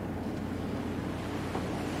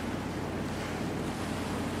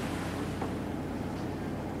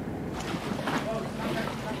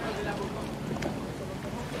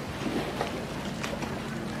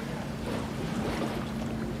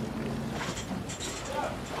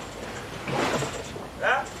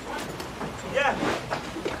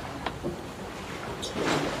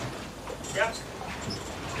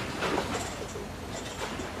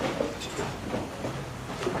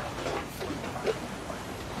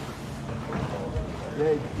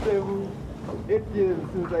 Yeah, it's 8 years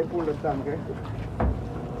since I pulled the tank, eh?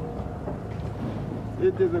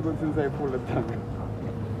 8 years ago since I pulled the tank.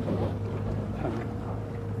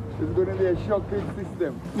 It's going to be a shocking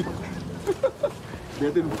system.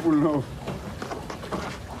 Getting full now.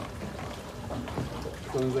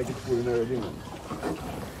 Sounds like it's full already, man.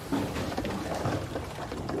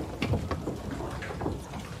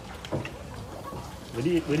 What do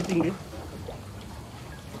you think, eh?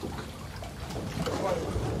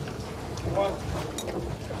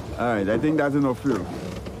 Alright, I think that's enough fuel.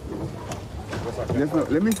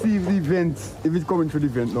 Let me see if the vent, if it's coming through the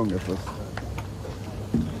vent longer first.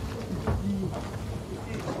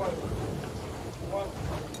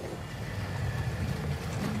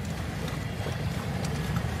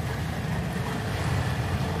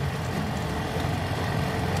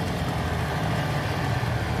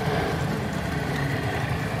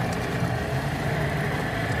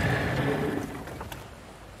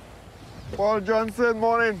 Paul Johnson,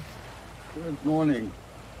 morning. Good morning.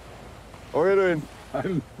 How are you doing?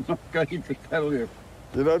 I'm not going to tell you.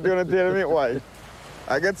 You're not going to tell me why?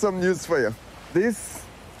 I got some news for you. This,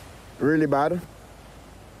 really bad.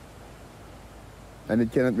 And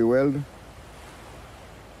it cannot be welded.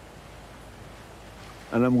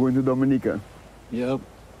 And I'm going to Dominica. Yep.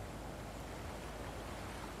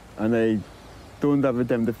 And I don't have the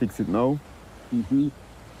time to fix it now. Mm-hmm.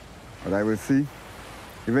 But I will see.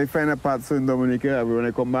 If I find a part so in Dominica, when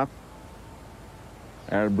I come back,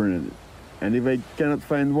 I'll bring it. And if I cannot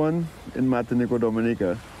find one in Martinique or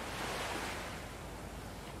Dominica,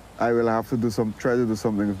 I will have to try to do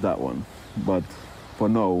something with that one. But for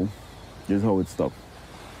now, here's how it stopped.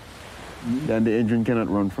 Mm-hmm. Then the engine cannot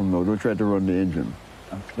run from now. Don't try to run the engine.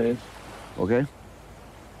 Okay. Okay?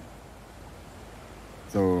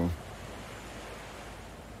 So,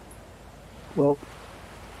 well,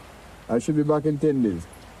 I should be back in 10 days.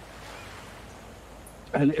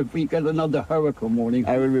 And if we get another hurricane warning,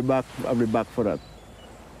 I will be back. I'll be back for that.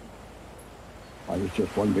 I was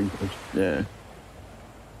just wondering. 'Cause Yeah.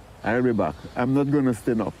 I'll be back. I'm not going to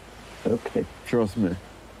stay up. Okay. Trust me.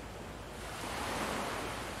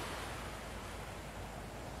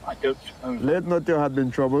 I don't. Let not your heart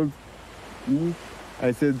be troubled.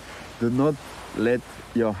 I said, do not let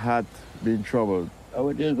your heart be troubled. Oh,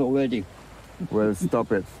 it is already. Well,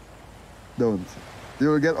 stop it. Don't. You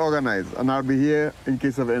will get organized, and I'll be here in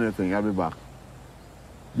case of anything. I'll be back.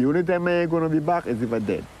 The only time I ain't going to be back is if I'm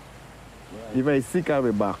dead. Right. If I'm sick, I'll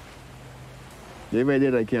be back. If I'm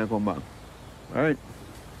dead, I can't come back. All right?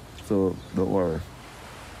 So, don't worry.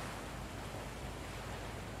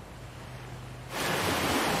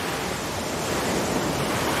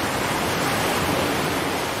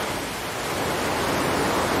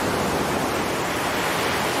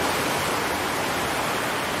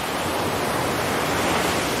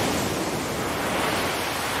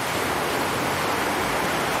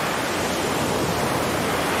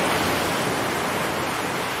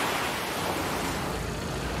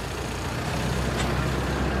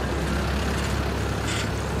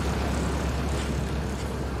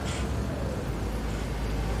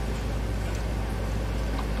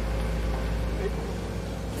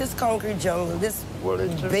 This concrete jungle, this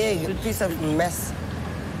big piece of mess.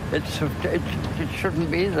 It shouldn't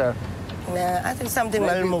be there. Yeah, I think something a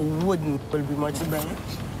little more wooden will be much better.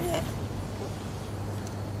 Yeah.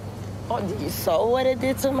 Oh, did you saw what it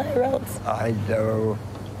did to my roads? I know.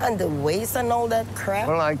 And the waste and all that crap.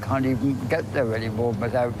 Well, I can't even get there anymore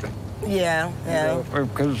without. Yeah, yeah. You know,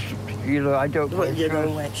 because I don't. Well, you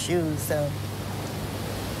don't wear shoes, so.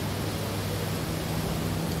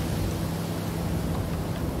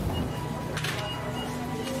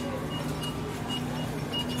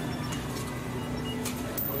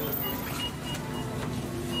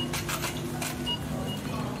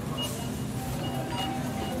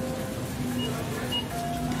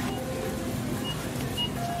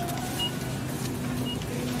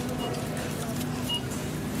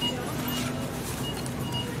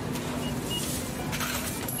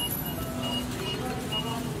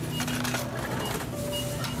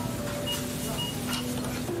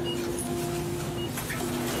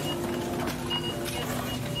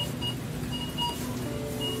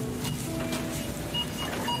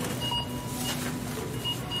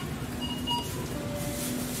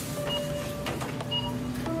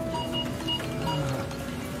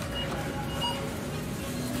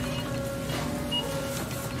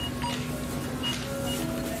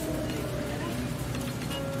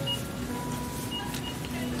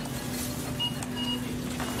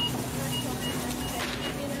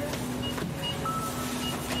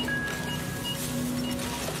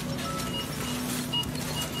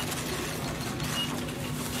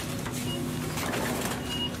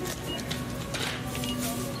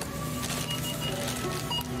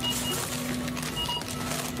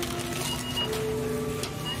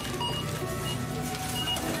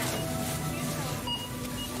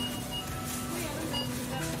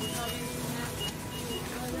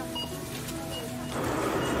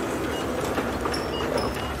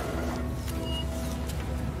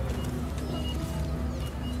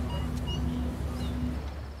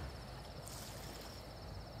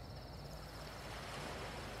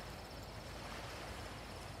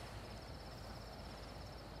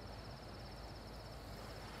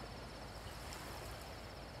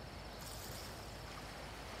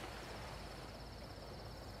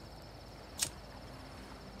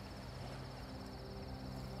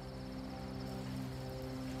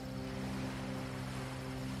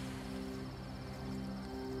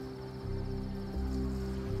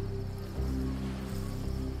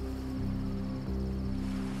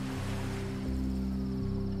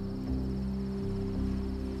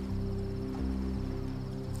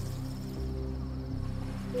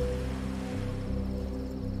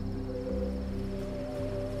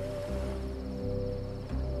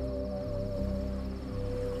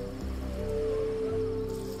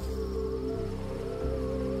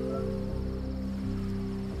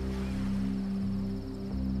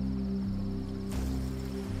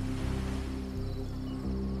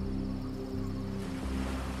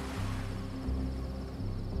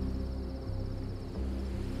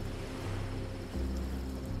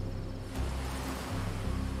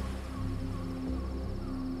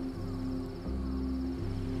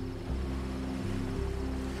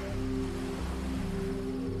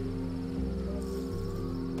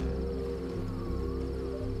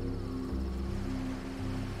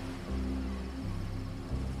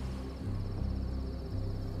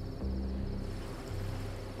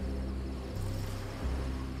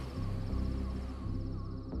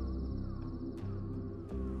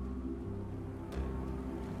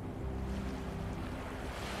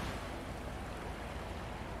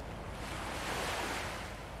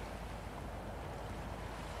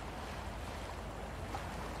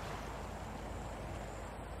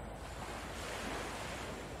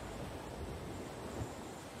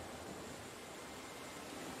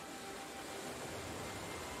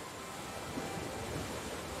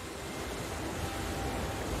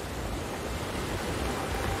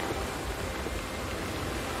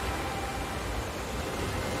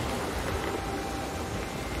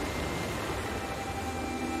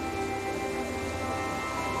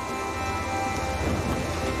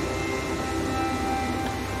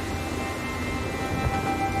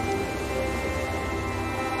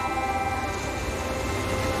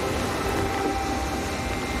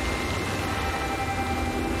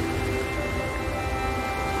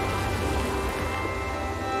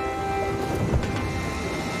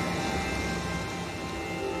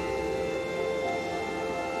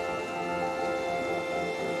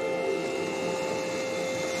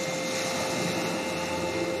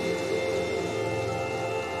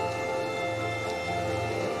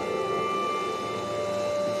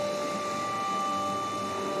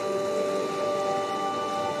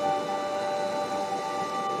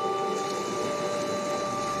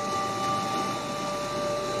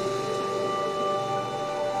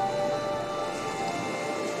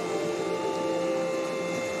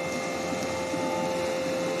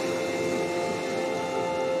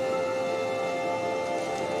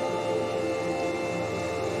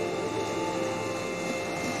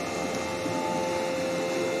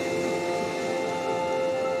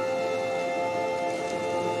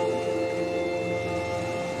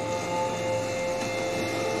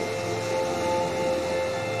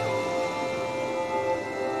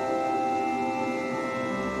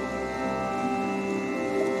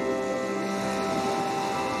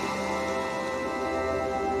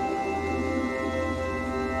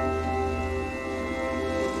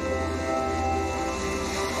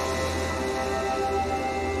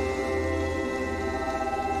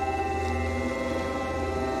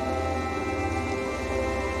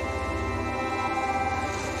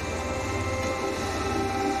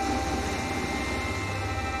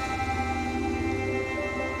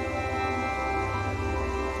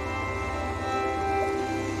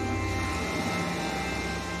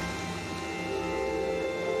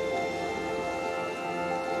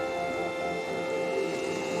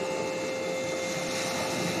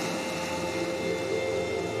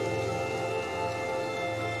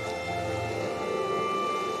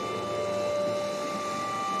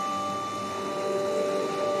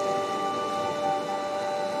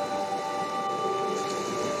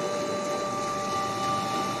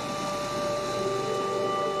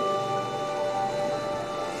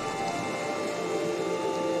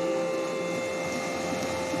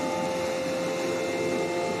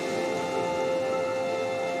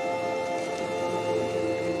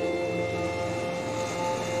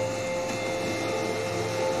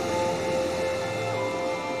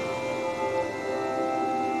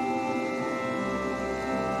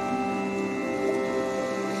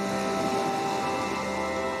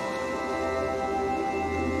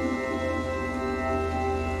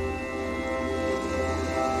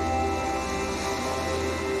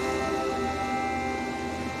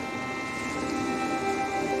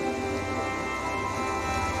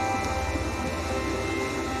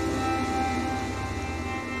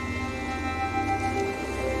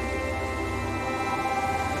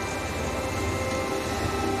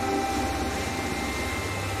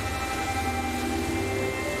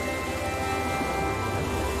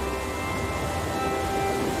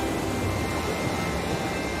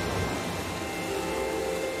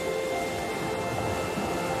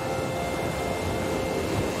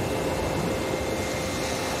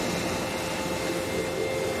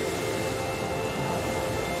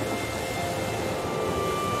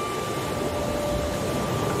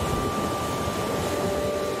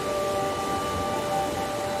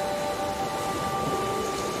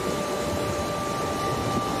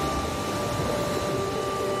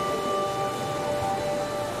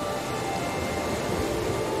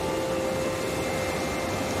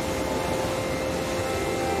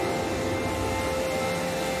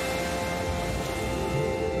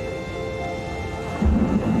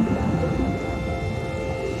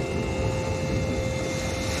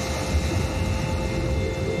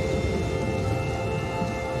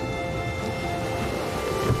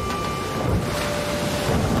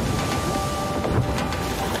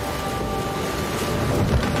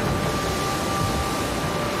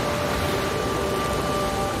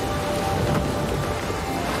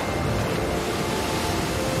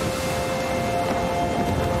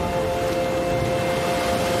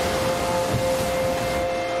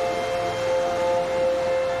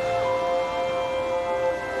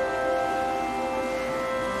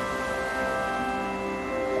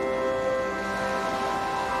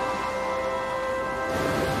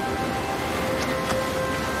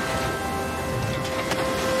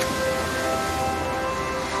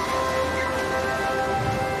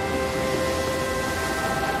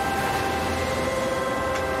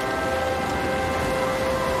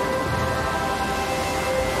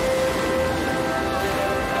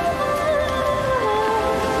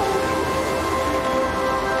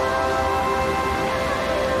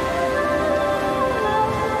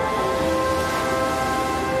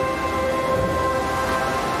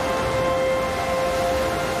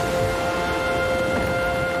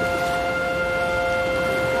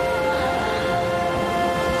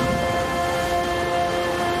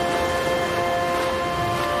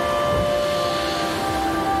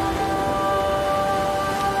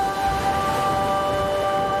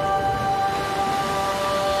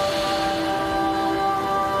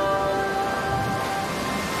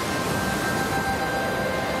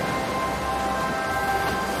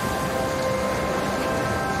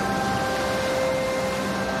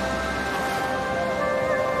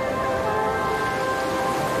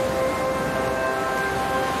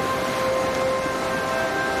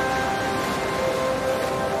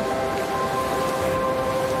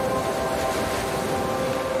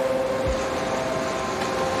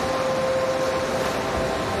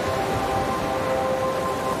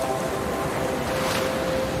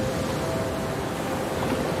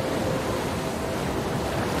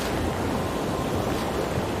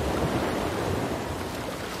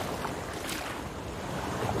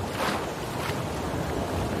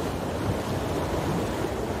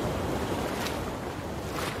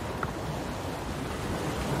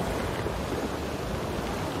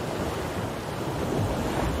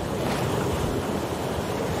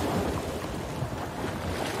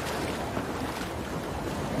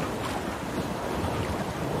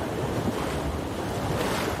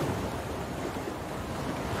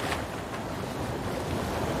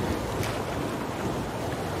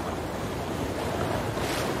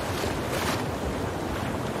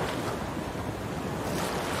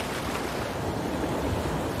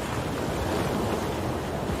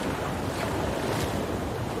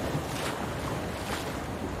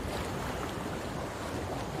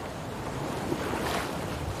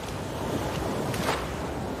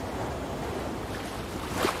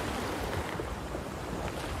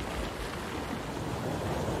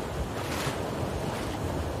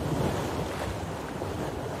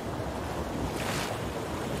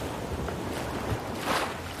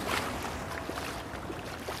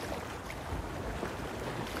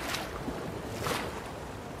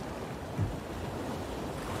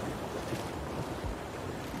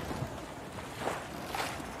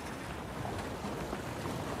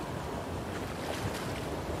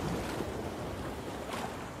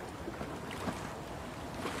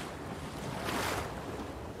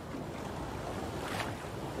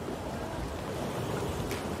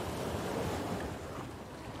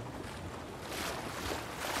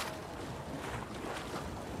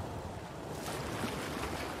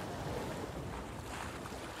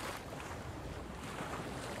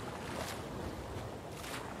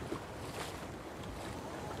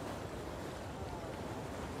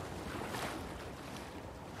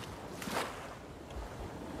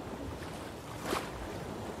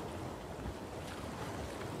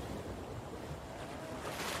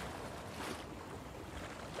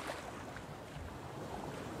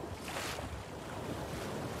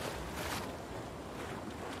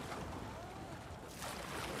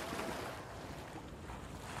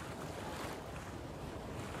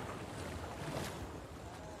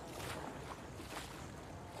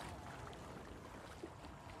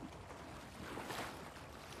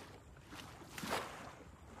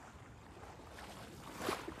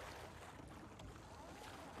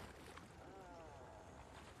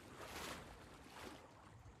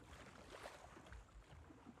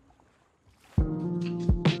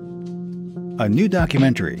 a new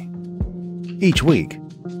documentary. Each week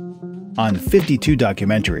on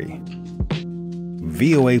 52Documentary.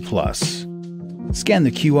 VOA Plus. Scan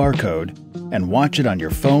the QR code and watch it on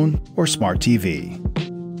your phone or smart TV.